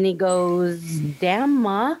 and he goes, "Damn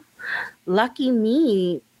ma, lucky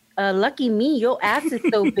me, your ass is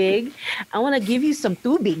so big. I want to give you some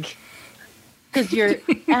too big, because your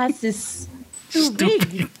ass is too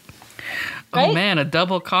big, Oh Right? man, a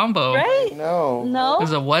double combo. right? no. No, It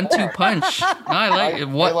was a 1-2 punch. No, I like it. I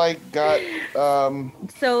What? like got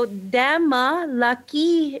so damn ma,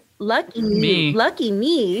 lucky Me.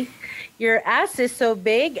 me, your ass is so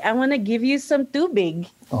big. I want to give you some too big,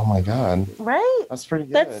 oh my god. right? That's pretty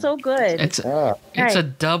good. That's so good. It's yeah. it's a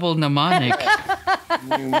Right. double mnemonic.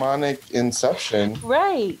 Mnemonic inception.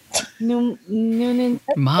 Right.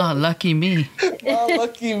 Ma, lucky me. Oh,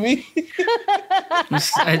 lucky me.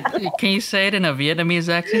 Can you say it in a Vietnamese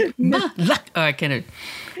accent? Ma, luck. Oh, I can't.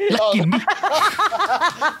 Lucky me.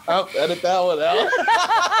 I'll edit that one out.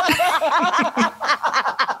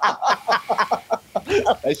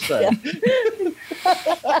 I tried.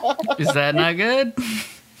 Is that not good?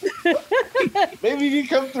 Maybe you can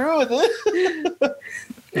come through with it.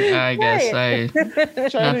 I guess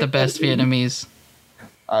not the best Vietnamese.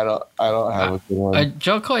 I don't have a good one.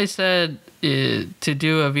 Joe Coy said to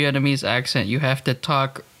do a Vietnamese accent, you have to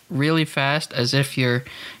talk really fast as if you're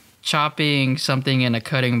chopping something in a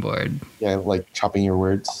cutting board. Yeah, like chopping your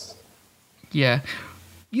words. Yeah.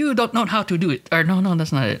 You don't know how to do it. Or no,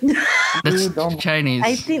 that's not it. That's don't- Chinese.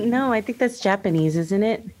 I think that's Japanese, isn't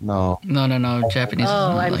it? No. No. Japanese. is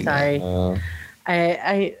Oh, not I'm like that.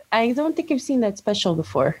 sorry. I don't think I've seen that special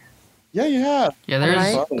before. Yeah, you have. Yeah,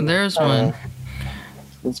 Alright. there's one.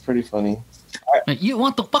 It's pretty funny. You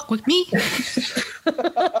want to fuck with me? I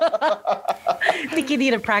think you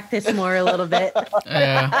need to practice more a little bit.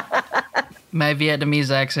 My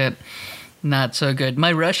Vietnamese accent, not so good.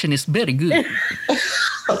 My Russian is very good.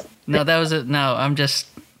 No, that was it. No, I'm just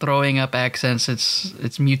throwing up accents.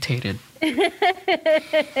 It's mutated.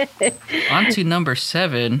 On to number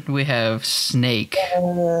 7, we have snake.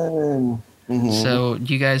 Mhm. So,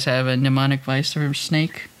 do you guys have a mnemonic device for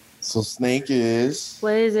snake? So snake is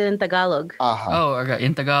What is it in Tagalog? aha. Oh, okay.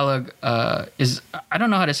 In Tagalog, is I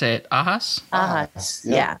don't know how to say it. Ahas. Ahas.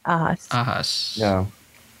 Yeah. Yeah, ahas. Ahas. Yeah.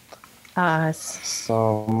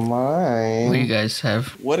 So What do you mine. guys have?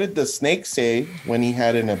 What did the snake say when he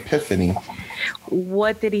had an epiphany?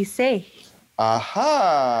 What did he say?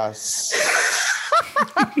 Aha!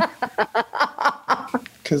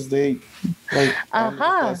 Because they like.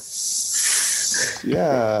 Aha.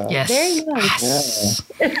 Yeah. Yes. Very nice.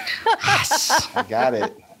 Yes. I got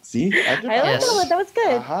it. See, I did I like Yes. that one. That was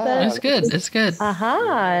good. Aha. It's good. It's good. Aha.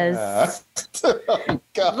 Yeah. Oh,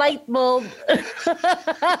 God. Light bulb.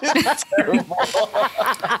 Terrible.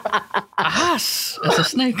 Ahas. It's a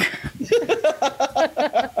snake.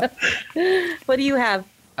 What do you have?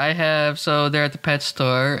 I have, so they're at the pet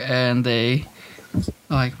store and they,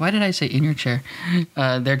 like, why did I say in your chair?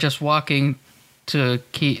 They're just walking to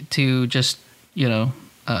keep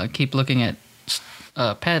looking at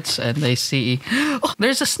pets, and they see, oh,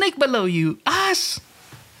 there's a snake below you. Us.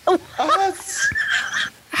 Us.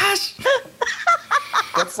 Us.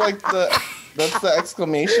 That's the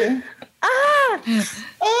exclamation.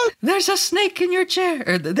 There's a snake in your chair.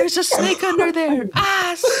 Or, there's a snake under there.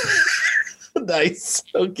 Us. Nice.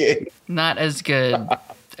 Okay. Not as good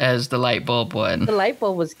as the light bulb one. The light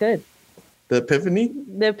bulb was good. The epiphany.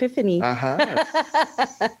 The epiphany. Uh-huh.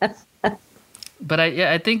 But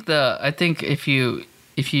I think if you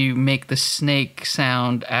make the snake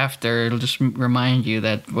sound after, it'll just remind you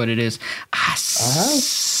that what it is.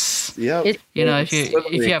 Us. Yep. It's- You know, if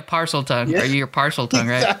you have parcel tongue, Yeah. or you're parcel tongue,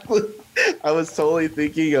 right? Exactly. I was totally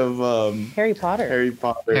thinking of Harry Potter. Harry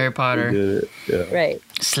Potter. Harry Potter. Who did it. Yeah. Right.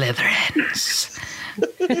 Slytherins.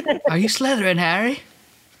 Are you Slytherin, Harry?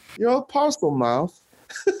 You're a parcel mouth.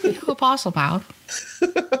 You parcel mouth.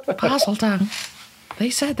 Parcel tongue. They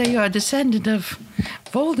said that you're a descendant of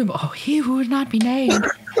Voldemort. Oh, he who would not be named.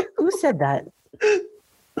 Who said that?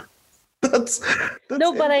 That's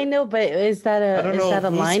No, but I know. But is that I don't know a who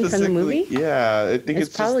line from the movie? specifically- Yeah, I think It's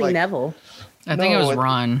it's probably just like, Neville. I think it No, was it-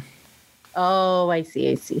 Ron. Oh, I see.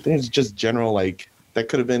 I think it's just general, like that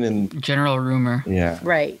could have been in. General rumor. Yeah.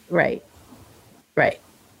 Right.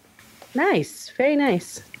 Nice. Very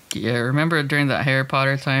nice. Yeah, remember during that Harry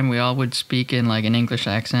Potter time, we all would speak in like an English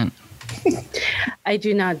accent. I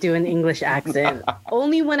do not do an English accent.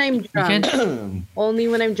 Only when I'm drunk. Only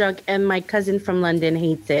when I'm drunk, and my cousin from London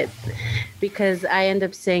hates it because I end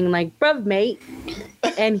up saying like "bruv, mate,"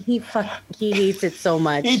 and he hates it so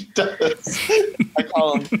much. He does.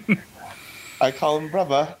 I call him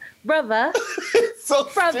brother. Brother, It's so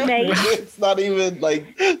Bruv, stupid. mate. It's not even like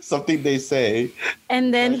something they say.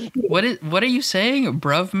 and then What are you saying,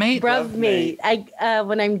 bruv, mate? bruv, mate. I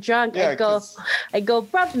when I'm drunk, Yeah, I go 'cause-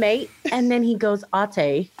 bruv, mate, and then he goes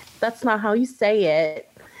ate. That's not how you say it.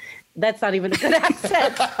 That's not even a good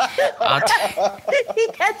accent. He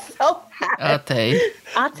gets so mad. Ate.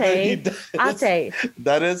 He Ate. does. Ate.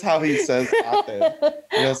 That is how he says ate.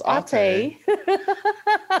 He goes ate. Ate.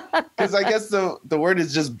 Because I guess the word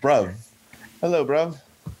is just bruv. Hello, bruv.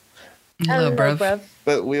 Hello, bruv. bruv.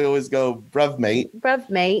 But we always go bruv, mate, Bruv,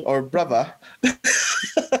 mate. or brother.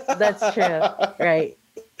 That's true. Right.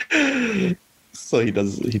 So he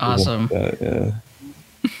does. He does Awesome. like that, yeah.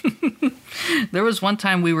 There was one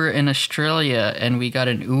time we were in Australia and we got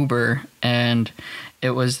an Uber, and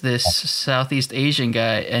it was this Southeast Asian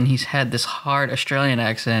guy, and he's had this hard Australian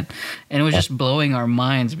accent, and it was just blowing our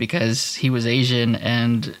minds because he was Asian,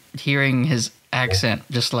 and hearing his accent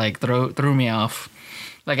just like threw me off,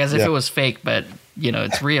 like as if Yeah. it was fake, but you know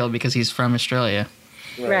it's real because he's from Australia.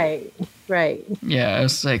 Right. Right. Yeah, I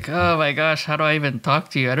was like, oh my gosh, how do I even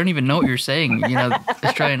talk to you? I don't even know what you're saying. You know,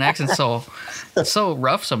 Australian accent's so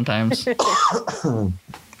rough sometimes.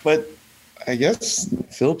 But I guess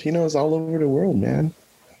Filipinos all over the world, man.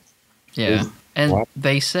 Yeah. And What?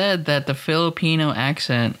 they said that the Filipino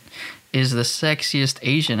accent is the sexiest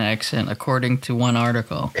Asian accent, according to one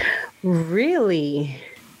article. Really?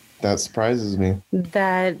 That surprises me.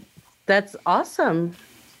 That's awesome.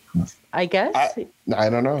 I guess. I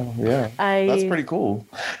don't know. Yeah, that's pretty cool.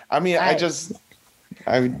 I mean, I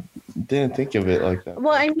didn't think of it like that.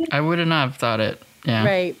 Well, I mean, I would not have thought it. Yeah.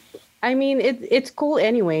 right. I mean, it's cool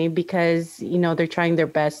anyway because you know they're trying their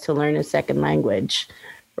best to learn a second language,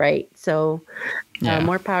 right? So, Yeah.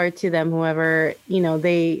 more power to them. Whoever you know,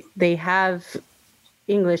 they have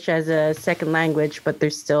English as a second language, but they're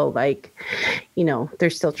still like, you know, they're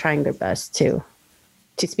still trying their best to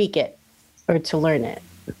speak it or to learn it.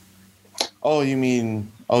 Oh, you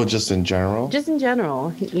mean just in general? Just in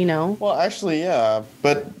general, you know. Well, actually, yeah,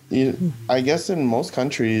 but I guess in most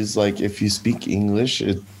countries, like if you speak English,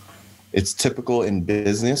 it's typical in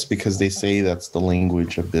business because they say that's the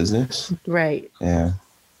language of business. Right. Yeah.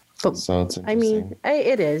 But So it's I mean,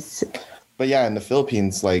 it is. but yeah, in the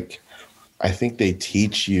Philippines, like I think they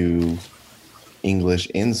teach you English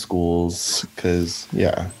in schools because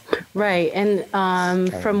Right. And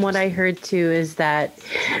from what I heard too is that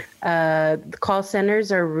call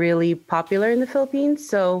centers are really popular in the Philippines.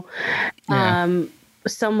 So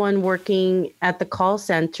someone working at the call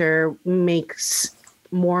center makes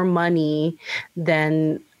more money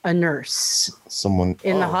than a nurse someone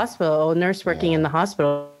in the hospital, a nurse working in the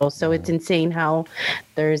hospital. So it's insane how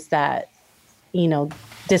there's that,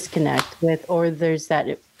 disconnect with, or there's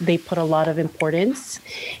that they put a lot of importance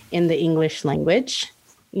in the English language,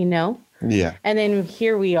 Yeah. And then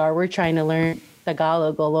here we are, we're trying to learn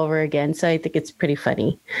Tagalog all over again. So I think it's pretty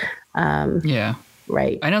funny. Yeah.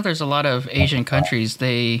 Right. I know there's a lot of Asian countries.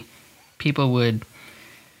 People would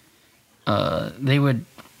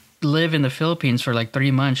live in the Philippines for like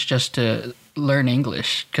 3 months just to learn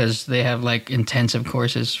English because they have like intensive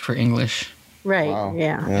courses for English. Right. Wow.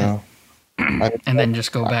 Yeah. And then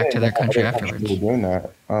just go back to their country afterwards. Doing that.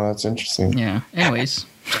 Oh, that's interesting. Yeah. Anyways,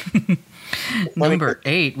 number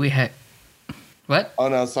 8 we had. What? Oh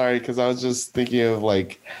no, sorry, because I was just thinking of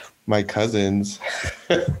like my cousins.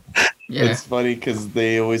 Yeah. It's funny because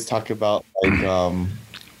they always talk about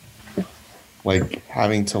like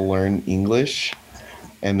having to learn English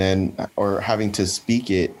and then or having to speak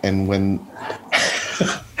it, and when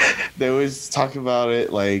they always talk about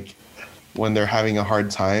it like when they're having a hard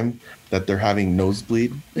time that they're having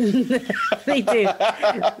nosebleed. They do.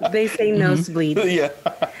 They say nosebleed. Yeah.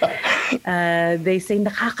 They say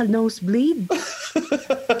nakaka-nosebleed.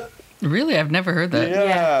 Really? I've never heard that.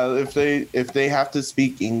 Yeah. If they have to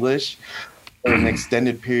speak English for an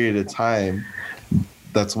extended period of time,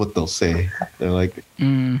 that's what they'll say. They're like,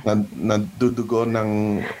 nadudugo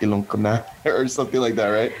ng ilong ko na, or something like that,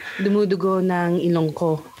 right? Dumudugo ng ilong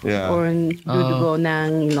ko. Yeah. Or dudugo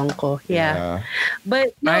ng ilong ko. Yeah.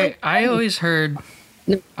 But no, I always heard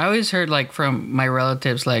like from my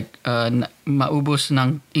relatives like maubos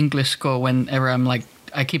ng English ko whenever I'm like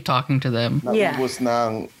I keep talking to them. Yeah. Naubos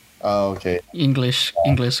ng, oh, okay. English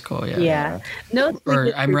ko, yeah. Yeah. No.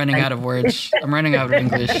 Or I'm running out of words. I'm running out of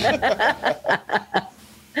English.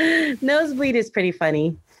 Nosebleed is pretty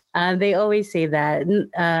funny. They always say that,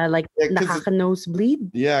 like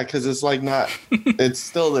nakaka-nosebleed. Yeah, because it's like it's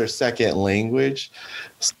still their second language,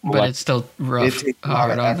 But like, it's still rough, it takes a lot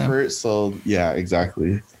hard of on them. effort. So yeah,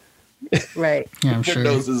 exactly. Right. Yeah, I'm Their sure.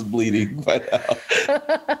 nose is bleeding by now.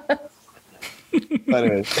 But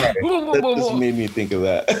anyway, sorry. That just made me think of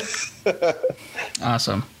that.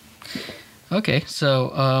 Awesome. Okay,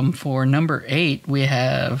 so for number 8, we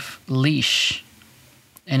have leash.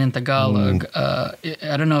 And in Tagalog, I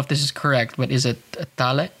don't know if this is correct, but is it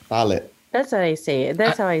tale? Tale. That's how I say it.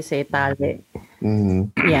 That's how I say tale.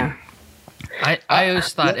 Mm-hmm. Yeah. I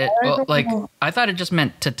always thought I thought it just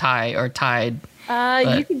meant to tie or tied.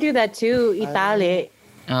 You could do that too. Itale.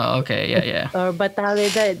 Oh, okay, yeah. Or batale.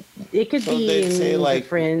 That it could So be they'd say like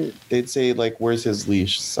different. where's his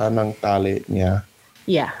leash? Sanang tale. Yeah.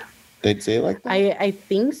 Yeah. They'd say it like that. I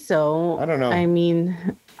think so. I don't know. I mean,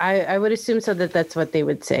 I would assume so that's what they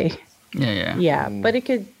would say. Yeah. Yeah, but it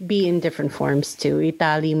could be in different forms too.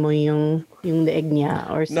 Itali mo yung leeg niya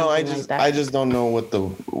or something like that. I just don't know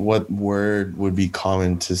what word would be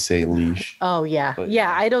common to say leash. Oh yeah. But-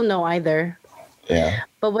 Yeah, I don't know either. Yeah.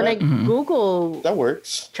 But when I Google That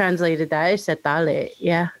works. translated that, it said tale.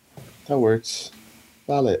 Yeah. That works.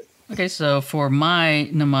 Valid. Okay, so for my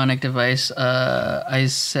mnemonic device, I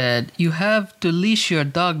said you have to leash your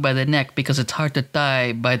dog by the neck because it's hard to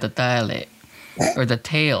tie by the tale or the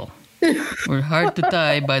tail. Or hard to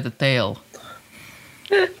tie by the tail.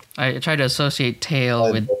 I try to associate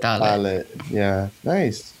tail with tale. Valid. Yeah.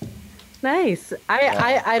 Nice. Nice.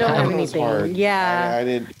 I don't have That was anything. hard. Yeah. I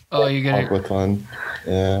did. Oh, you Come get up with one.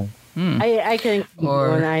 Yeah. I couldn't keep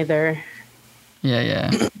Or- going either. Yeah.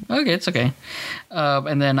 Okay, it's okay.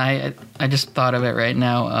 And then I just thought of it right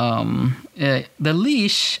now. The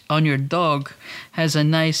leash on your dog has a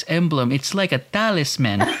nice emblem. It's like a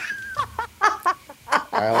talisman.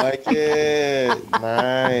 I like it.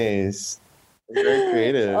 Nice. Very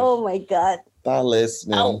creative. Oh my god.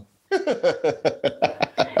 Talisman.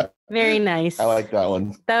 Very nice. I like that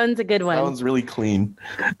one. That one's a good one. That one's really clean.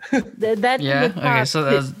 That's Yeah? in the top. Okay,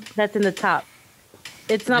 so that's in the top.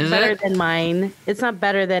 It's not Is better it? than mine. It's not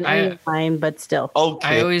better than any of mine, but still.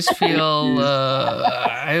 Okay. I always feel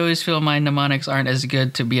my mnemonics aren't as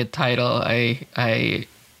good to be a title. I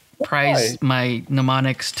prize my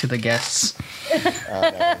mnemonics to the guests.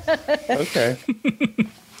 Okay.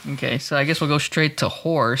 Okay, so I guess we'll go straight to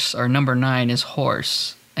horse. Our number 9 is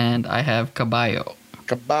horse, and I have caballo.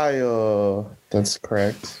 Caballo. That's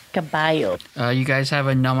correct. Caballo. You guys have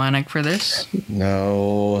a mnemonic for this?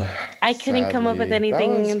 No. I couldn't come up with sadly.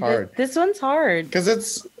 anything. That one's hard. This one's hard. Because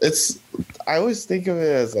it's. I always think of it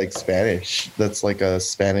as like Spanish. That's like a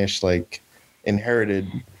Spanish like inherited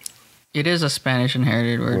It is a Spanish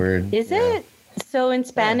inherited word. Is it? So in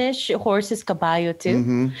Spanish, horse is caballo too.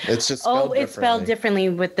 Mm-hmm. It's just spelled it's spelled differently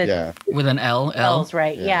with the With an L. L's,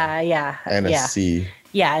 right? Yeah. And a C.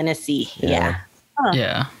 Yeah, and a C. Yeah.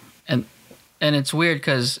 Yeah. And it's weird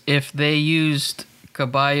because if they used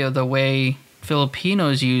caballo the way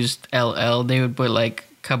Filipinos used LL, they would put like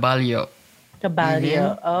caballo.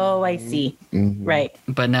 Caballo. Oh, I see. Mm-hmm. Right.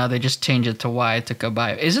 But now they just change it to Y to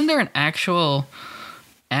caballo. Isn't there an actual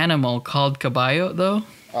animal called caballo though?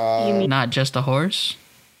 You mean Not just a horse?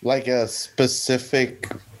 Like a specific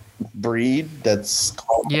breed that's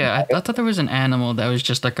called. Yeah, I thought there was an animal that was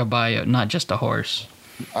just a caballo, not just a horse.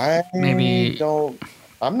 I'm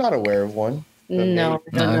not aware of one. But no?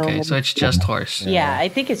 maybe- No, okay, so it's just horse. Yeah, I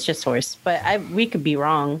think it's just horse, but we could be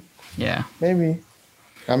wrong. Yeah. Maybe.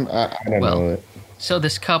 I don't know it. So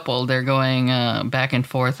this couple, they're going back and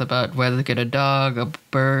forth about whether to get a dog, a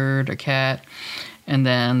bird, a cat. And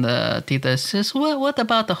then the tita says, what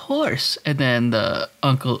about the horse? And then the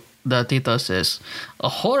tito says, a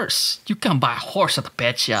horse? You can't buy a horse at the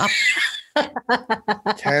pet shop.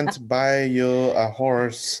 Can't buy you a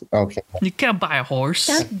horse. Okay. You can't buy a horse.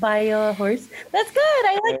 Can't buy a horse. That's good.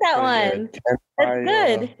 I like that one. Can't buy you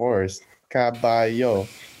good. a horse. Caballo.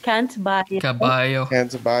 Can't buy. Caballo.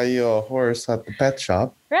 Can't buy you a horse at the pet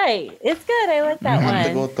shop. Right. It's good. I like that You have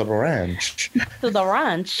to one. go to the ranch. To the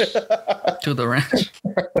ranch. To the ranch.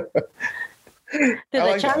 To the I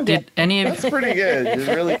like that. changa. Did any of That's pretty good. It's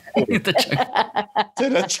really good. the ch- To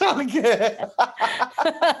the chunky.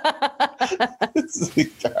 This is the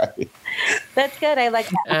guy. That's good. I like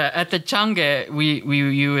that. at the changa,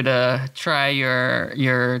 you would try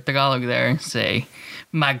your Tagalog there and say,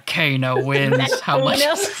 Magkano wins. How much?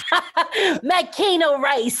 Macano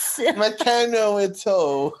rice. Macano and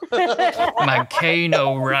toe.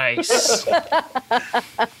 Magkano rice.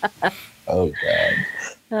 Oh, God.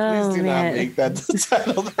 Oh, Please do not man. make that the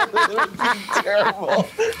title. That would be terrible.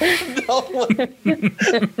 No,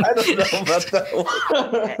 I don't know about that one.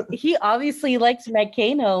 He obviously likes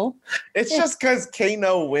Macano. It's just because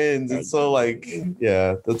Kano wins. It's so like,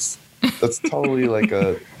 yeah, that's totally like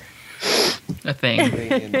a thing.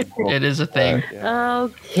 thing. In the world. It is a thing. Yeah.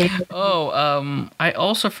 Okay. Oh, I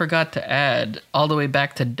also forgot to add all the way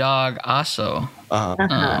back to dog aso.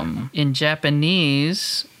 Uh-huh. In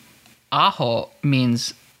Japanese, aho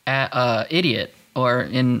means idiot, or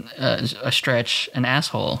in a stretch, an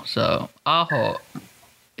asshole. So aho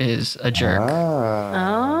is a jerk.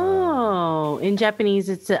 Oh, in Japanese,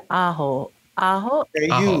 it's a aho. Aho. Hey,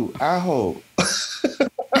 you, aho.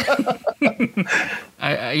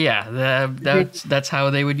 That's how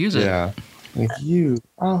they would use it. Yeah. Like you,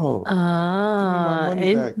 aho. Ah,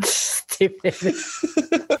 money back. stupid.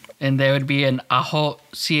 And there would be an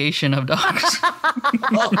association of dogs.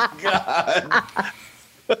 Oh, God.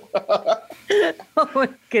 Oh my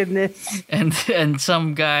goodness. and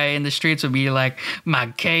some guy in the streets would be like,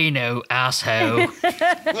 Magkano asshole.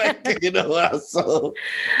 Like, you know, asshole.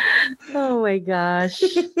 Oh my gosh.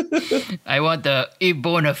 I want the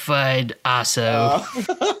bonafide asso.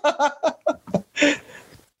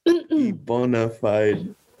 Bona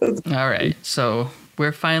fide. All right, so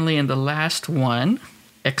we're finally in the last one,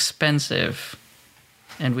 expensive,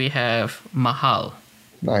 and we have mahal,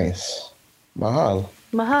 Nice. Mahal.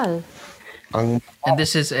 Mahal. Ang and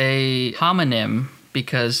this is a homonym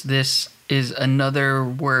because this is another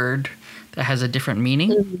word that has a different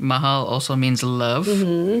meaning. Mahal also means love,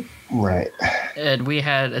 right. and we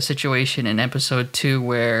had a situation in episode 2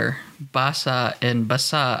 where basa and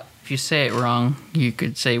basa, if you say it wrong, you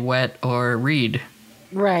could say wet or read.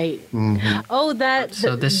 Right. Oh,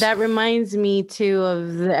 that reminds me too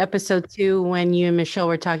of the episode 2 when you and Michelle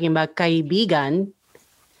were talking about kaibigan.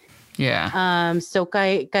 Yeah. So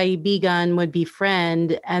kaibigan would be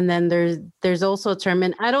friend, and then there's also a term,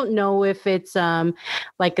 and I don't know if it's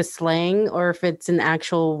like a slang or if it's an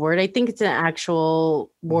actual word. I think it's an actual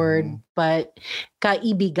word, but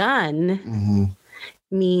kaibigan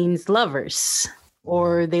means lovers,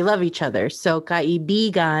 or they love each other. So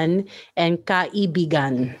kaibigan and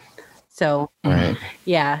kaibigan. So Right.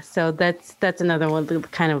 yeah, so that's another one,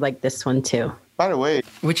 kind of like this one too. By the way,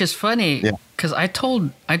 Which is funny Yeah. because I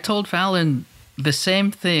told Fallon the same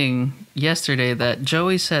thing yesterday, that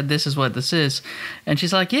Joey said this is what this is, and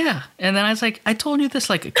she's like, yeah. And then I was like, I told you this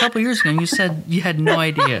like a couple years ago, and you said you had no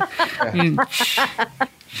idea.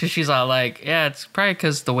 She's all like, yeah, it's probably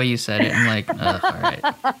because the way you said it. I'm like, all right.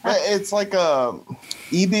 But it's like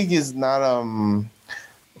ibig is not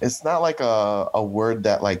it's not like a word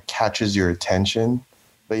that like catches your attention.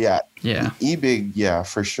 But yeah, ibig, yeah,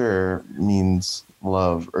 for sure means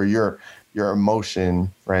love or your emotion,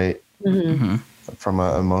 right? Mm-hmm. From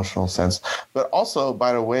an emotional sense. But also,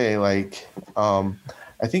 by the way, like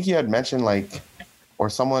I think you had mentioned like, or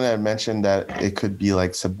someone had mentioned that it could be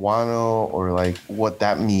like Cebuano, or like what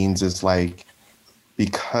that means is like,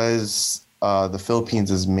 because the Philippines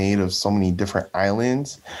is made of so many different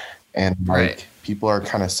islands and like people are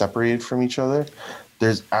kind of separated from each other.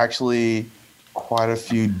 There's actually quite a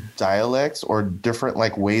few dialects or different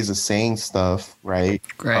like ways of saying stuff, right?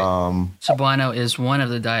 Cebuano is one of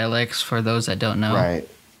the dialects for those that don't know.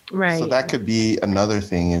 Right. So that could be another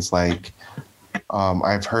thing is like,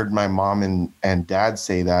 I've heard my mom and dad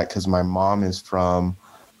say that because my mom is from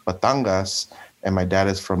Batangas and my dad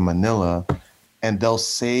is from Manila, and they'll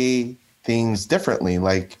say things differently,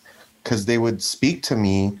 like because they would speak to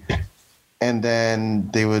me and then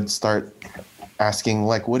they would start asking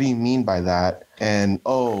like, what do you mean by that? And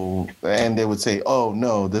they would say, oh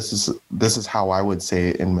no, this is how I would say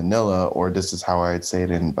it in Manila, or this is how I'd say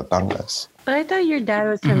it in Batangas. But I thought your dad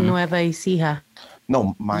was from Nueva Ecija.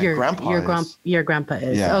 No, my grandpa your grandpa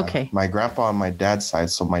is. Yeah, okay. My grandpa on my dad's side,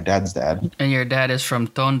 so my dad's dad. And your dad is from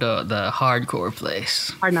Tondo, the hardcore place.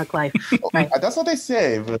 Hard Knock Life. Right. That's what they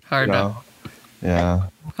say. But, Hard Knock. Yeah.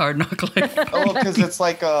 Hard Knock Life. Because it's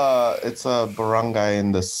like it's a barangay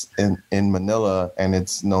in Manila, and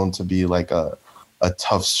it's known to be like a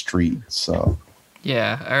tough street. So.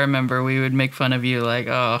 Yeah, I remember we would make fun of you like,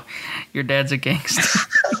 oh, your dad's a gangster.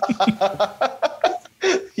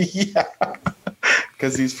 Yeah.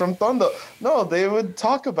 Because he's from Tondo. No, they would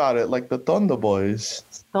talk about it like the Tondo boys.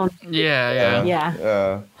 Yeah.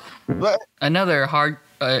 But another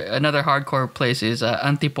hardcore place is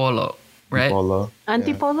Antipolo, right?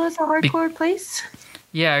 Antipolo is a hardcore place?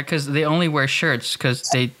 Yeah, because they only wear shirts because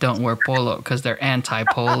they don't wear polo because they're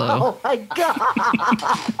anti-polo. Oh my god!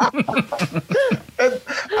 I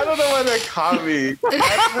don't know why they caught me.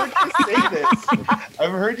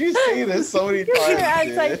 I've heard you say this so many times. You're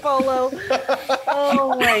anti-polo.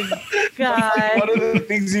 Oh my god! Like one of the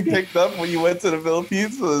things you picked up when you went to the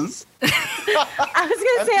Philippines was. I was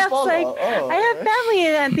gonna say, I was like, I have family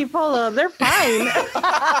in Antipolo. They're fine.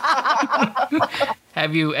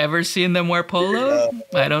 Have you ever seen them wear polo?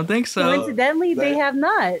 I don't think so. Coincidentally, they have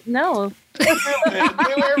not. No. They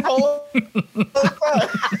wear polo.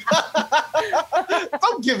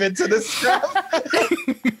 Don't give in to this crap.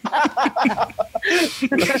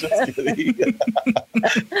 Just kidding.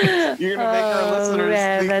 You're gonna make our listeners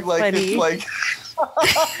think like funny. It's like.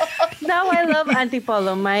 No, I love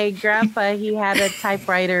Antipolo. My grandpa, he had a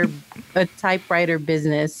typewriter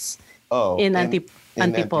business in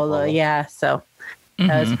Antipolo. Yeah, so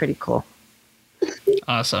that was pretty cool.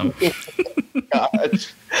 Awesome.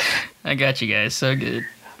 Gosh. I got you guys. So good.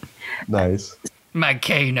 Nice. My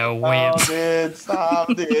Kano wins. Oh, dude, stop,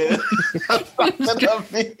 dude.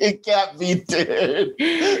 It can't be, dude.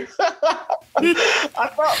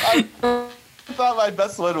 I thought my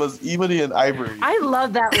best one was Ebony and Ivory. I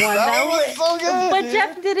love that one. That was so good. But dude.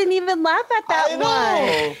 Jeff didn't even laugh at that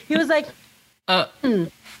one. He was like,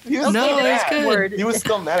 He was no, that's good. He was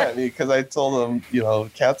still mad at me because I told him,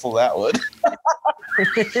 cancel that one.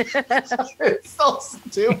 It's so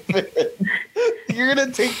stupid. You're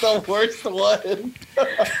gonna take the worst one.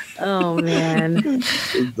 Oh man.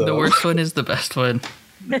 The worst one is the best one.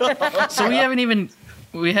 So we haven't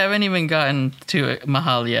even gotten to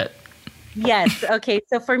Mahal yet. Yes. Okay.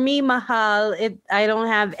 So for me, Mahal, I don't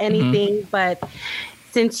have anything, but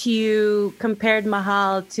since you compared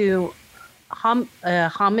Mahal to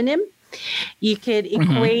homonym, you could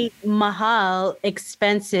equate Mahal,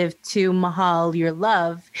 expensive, to Mahal, your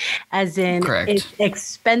love, as in it's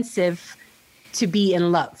expensive to be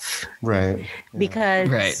in love, right?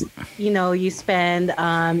 Because you spend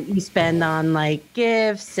on like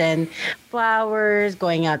gifts and flowers,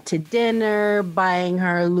 going out to dinner, buying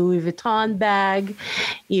her a Louis Vuitton bag.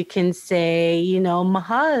 You can say,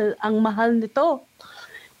 mahal, ang mahal nito,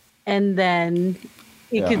 and then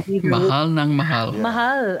it could be mahal ng mahal.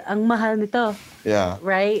 Mahal, ang mahal nito. Yeah.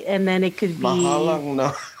 Right, and then it could be mahal ng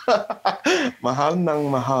mahal. Mahal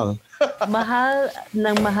ng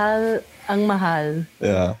mahal ang mahal.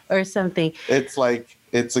 Yeah. Or something. It's like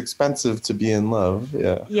it's expensive to be in love.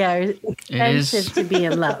 Yeah. Yeah, it's expensive to be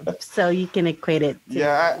in love. So you can equate it.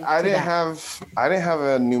 I didn't have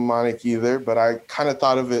a mnemonic either, but I kind of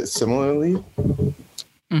thought of it similarly.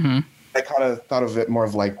 I kind of thought of it more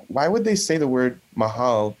of like, why would they say the word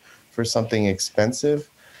mahal for something expensive?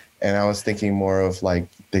 And I was thinking more of like,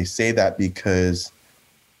 they say that because,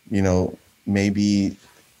 maybe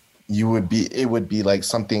it would be like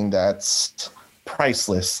something that's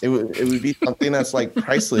priceless. It would be something that's like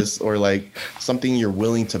priceless, or like something you're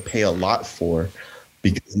willing to pay a lot for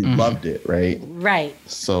because you loved it, right? Right.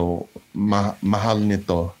 So mahal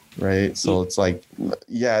nito, right? So it's like,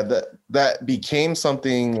 yeah, that became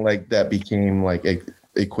something like that became like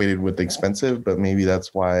equated with expensive, but maybe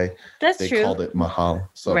that's why they called it mahal.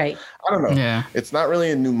 So right. I don't know. Yeah. It's not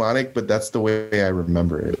really a mnemonic, but that's the way I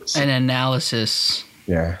remember it. So, An analysis.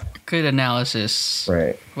 yeah. Good analysis.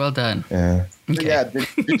 Right. Well done. Yeah. Okay. Yeah.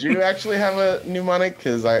 Did you actually have a mnemonic?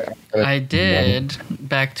 Because I did.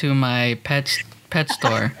 Back to my pet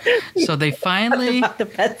store. So they finally. About the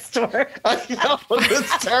pet store. I know,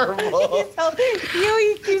 it's terrible.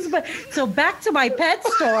 So back to my pet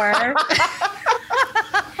store.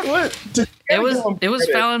 What? It was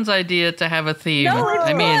Fallon's idea to have a theme. No, it's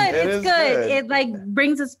I mean, good. it It's is good. good. It like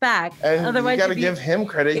brings us back. And Otherwise, you got to give him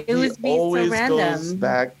credit. it He was being so always random. goes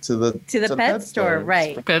back to the pet store,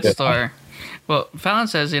 right? pet store. Well, Fallon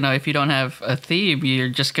says, if you don't have a theme, you're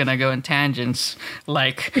just gonna go in tangents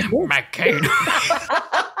like McCain.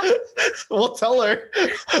 We'll tell her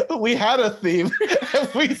we had a theme and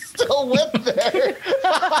we still went there.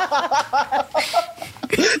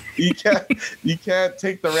 You can't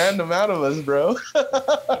take the random out of us, bro.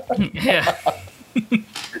 Yeah.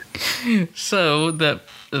 So the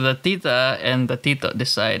tita and the tito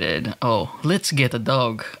decided, let's get a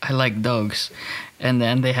dog. I like dogs. And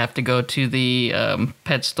then they have to go to the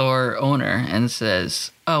pet store owner and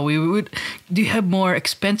says, do you have more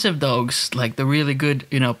expensive dogs, like the really good,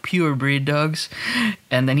 pure breed dogs?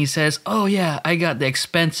 And then he says, oh yeah, I got the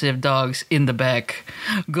expensive dogs in the back.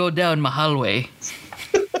 Go down Mahalway.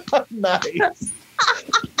 Nice.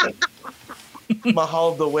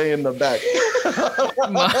 Mahal the way in the back.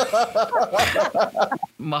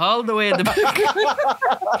 Mahal the way in the back.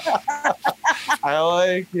 I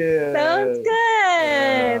like it. Sounds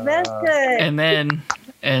good. That's good. And then,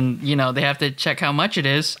 they have to check how much it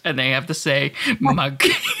is, and they have to say, Magcano.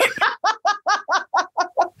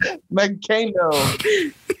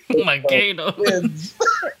 Magcano. Kids.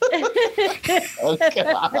 Oh,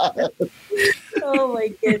 God. Oh my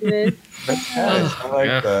goodness. Nice. I like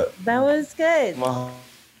Yeah. that. That was good. Mahal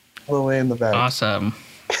the way in the back. Awesome.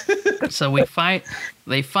 So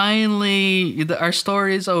our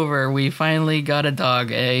story is over. We finally got a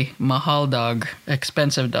dog, a Mahal dog,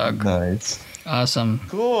 expensive dog. Nice. Awesome.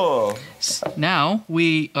 Cool. Now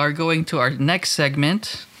we are going to our next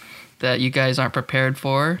segment that you guys aren't prepared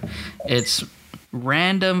for. It's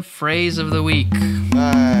random phrase of the week.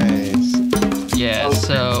 Nice. Yeah,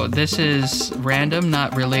 so this is random,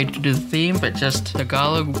 not related to the theme, but just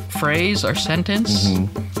Tagalog phrase or sentence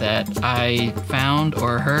that I found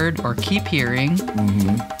or heard or keep hearing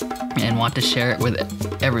and want to share it with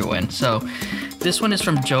everyone. So this one is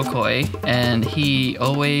from Jokoy, and he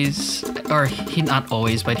has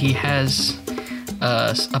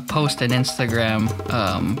a post on Instagram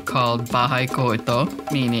called Bahay Ko Ito,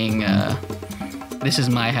 meaning this is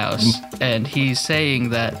my house. And he's saying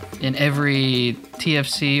that in every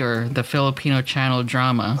TFC or the Filipino channel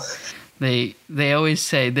drama, they always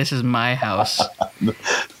say, this is my house.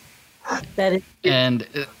 That is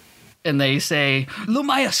And they say,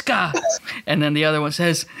 lumayas ka! And then the other one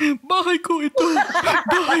says, bahay ko ito!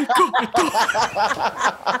 Bahay ko ito!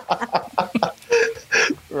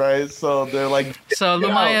 Right, so they're like... So Get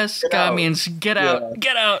lumayas out, ka out. means get out,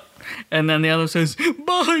 get out! And then the other says,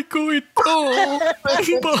 bahay ko ito!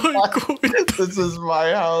 Bahay ko ito! This is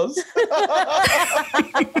my house.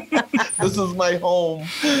 This is my home.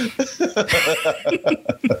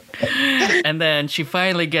 And then she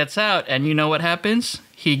finally gets out, and you know what happens?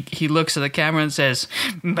 He looks at the camera and says,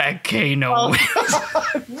 Magcano.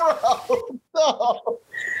 Bro, no.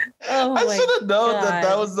 Oh I my should have known that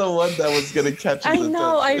God. was the one that was going to catch his I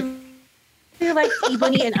know. attention. I feel like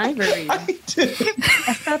Ebony and Ivory. I did.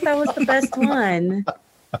 I thought that was the best one.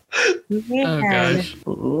 Man. Oh, gosh.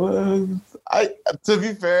 To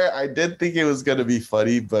be fair, I did think it was going to be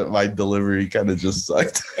funny, but my delivery kind of just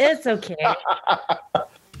sucked. It's okay.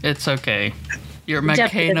 It's okay. Your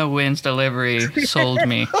Jeff- Magcano wins delivery sold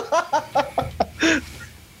me.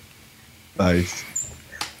 Nice.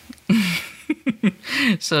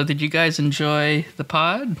 So did you guys enjoy the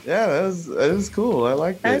pod? Yeah, that was cool. I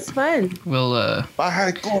liked That's it. fun. We'll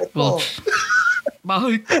Bahay ko Well,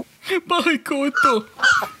 ito. Bahay ko ito.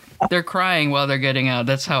 They're crying while they're getting out.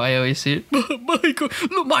 That's how I always see it. Bahay ko,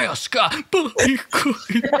 lumayas ka. Bahay ko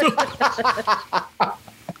ito.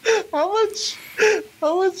 How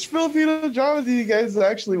much Filipino drama do you guys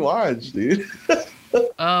actually watch, dude?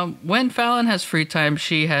 When Fallon has free time,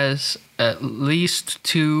 she has at least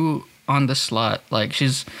 2 on the slot. Like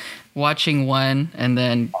she's watching one and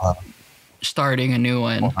then starting a new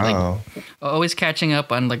one. Like always catching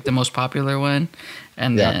up on like the most popular one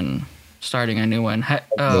and then starting a new one.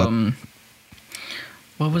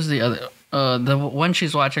 What was the other? The one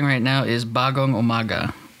she's watching right now is Bagong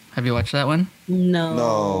Umaga. Have you watched that one?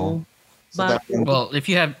 No. So Well, if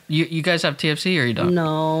you have, you guys have TFC or you don't?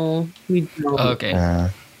 No, we don't. Okay.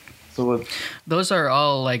 so what? Those are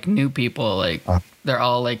all like new people. Like they're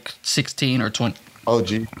all like 16 or 20. Oh,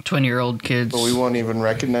 gee. 20-year-old kids. So we won't even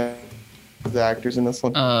recognize the actors in this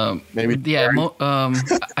one. Maybe. Yeah.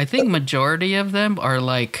 I think majority of them are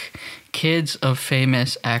like kids of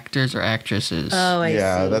famous actors or actresses. Oh, I see.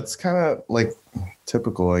 Yeah, that's kind of like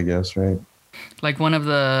typical, I guess, right? Like one of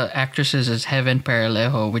the actresses is Heaven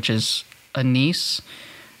Peralejo, which is a niece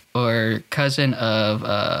or cousin of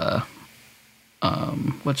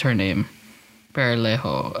what's her name?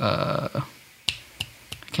 Peralejo. I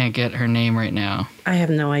can't get her name right now. I have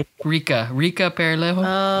no idea. Rica Peralejo.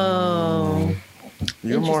 Oh.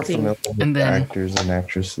 You're more familiar with the actors and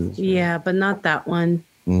actresses. Yeah, but not that one.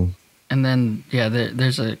 Mm. And then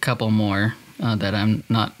there's a couple more that I'm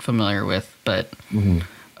not familiar with, but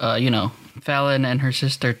Fallon and her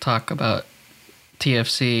sister talk about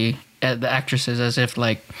TFC, the actresses, as if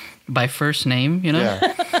like by first name,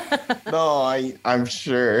 Yeah. No, I'm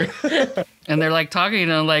sure. And they're like talking,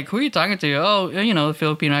 like, who are you talking to? Oh, the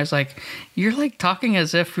Filipino. I was like, you're like talking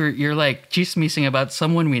as if you're like chismising about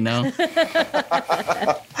someone we know.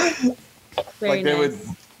 Very they nice. would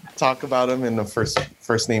talk about him in the first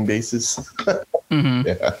name basis. Mm-hmm.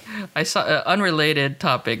 Yeah. I saw an unrelated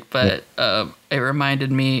topic, but it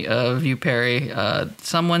reminded me of you, Perry.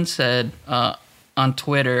 Someone said on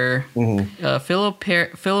Twitter,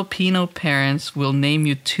 Filipino parents will name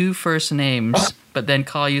you 2 first names, but then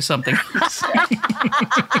call you something else.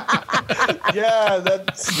 Yeah,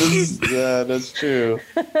 that's true.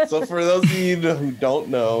 So for those of you who don't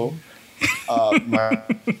know, my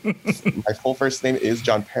full first name is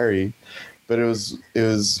John Perry, but it was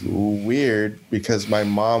weird because my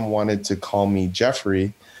mom wanted to call me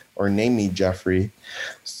Jeffrey or name me Jeffrey,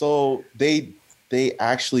 so they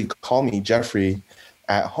actually call me Jeffrey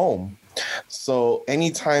at home. So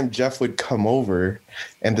anytime Jeff would come over,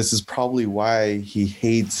 and this is probably why he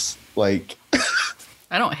hates like.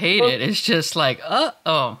 I don't hate it. It's just like,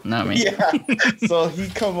 not me. Yeah. So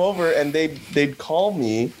he'd come over and they'd call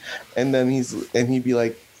me, and then he'd be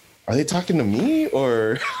like, "Are they talking to me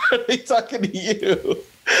or are they talking to you?"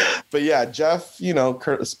 But yeah, Jeff,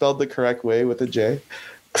 spelled the correct way with a J.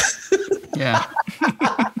 Yeah.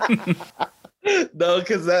 No,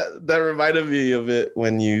 because that reminded me of it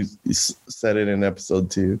when you said it in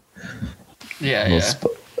episode 2. Yeah.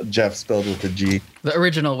 Jeff spelled with a G. The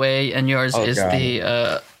original way, and yours is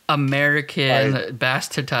the American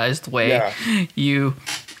bastardized way. Yeah. You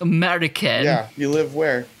American. Yeah, you live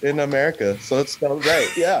where? In America, so it's spelled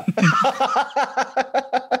right. Yeah.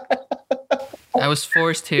 I was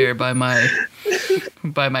forced here by my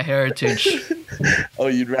heritage. Oh,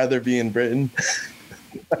 you'd rather be in Britain?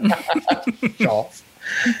 Joff.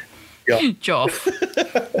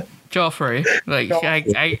 Joffrey. Like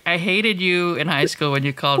I hated you in high school when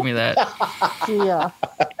you called me that. Yeah.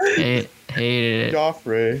 Hated it.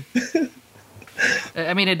 Joffrey.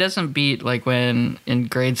 I mean, it doesn't beat like when in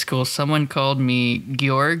grade school someone called me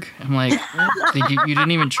Georg. I'm like, you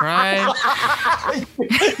didn't even try?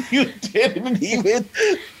 You didn't even.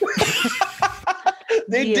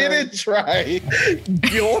 They didn't try.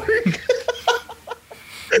 Georg.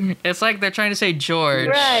 It's like they're trying to say George,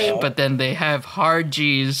 right, but then they have hard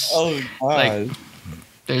G's. Oh, God. Like,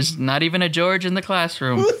 there's not even a George in the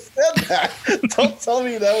classroom. Who said that? Don't tell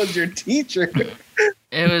me that was your teacher.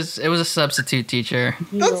 It was a substitute teacher.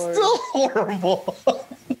 That's still horrible.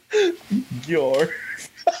 Georg.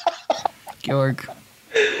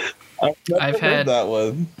 I've heard that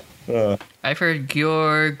one. I've heard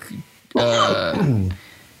Georg.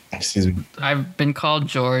 Excuse me. I've been called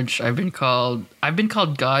George. I've been called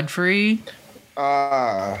Godfrey.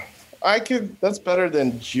 That's better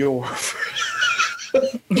than Georg.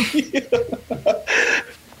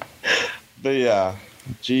 But yeah,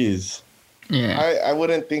 geez. Yeah. I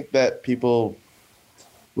wouldn't think that people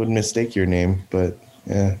would mistake your name, but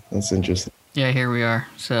yeah, that's interesting. Yeah, here we are.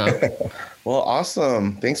 So. Well,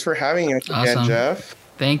 awesome. Thanks for having us again, Jeff.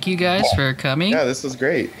 Thank you guys for coming. Yeah, this was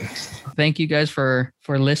great. Thank you guys for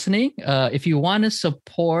listening. If you want to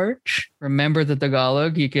support Remember the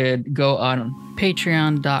Tagalog, you could go on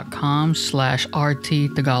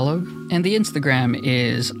patreon.com/RT Tagalog. And the Instagram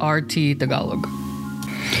is RT Tagalog.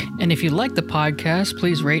 And if you like the podcast,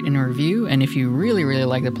 please rate and review. And if you really, really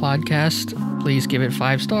like the podcast, please give it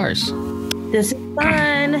 5 stars. This is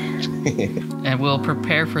fun. And we'll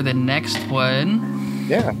prepare for the next one.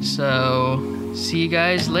 Yeah. So, see you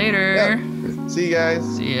guys later. Yeah. See you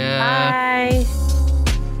guys. See ya. Bye.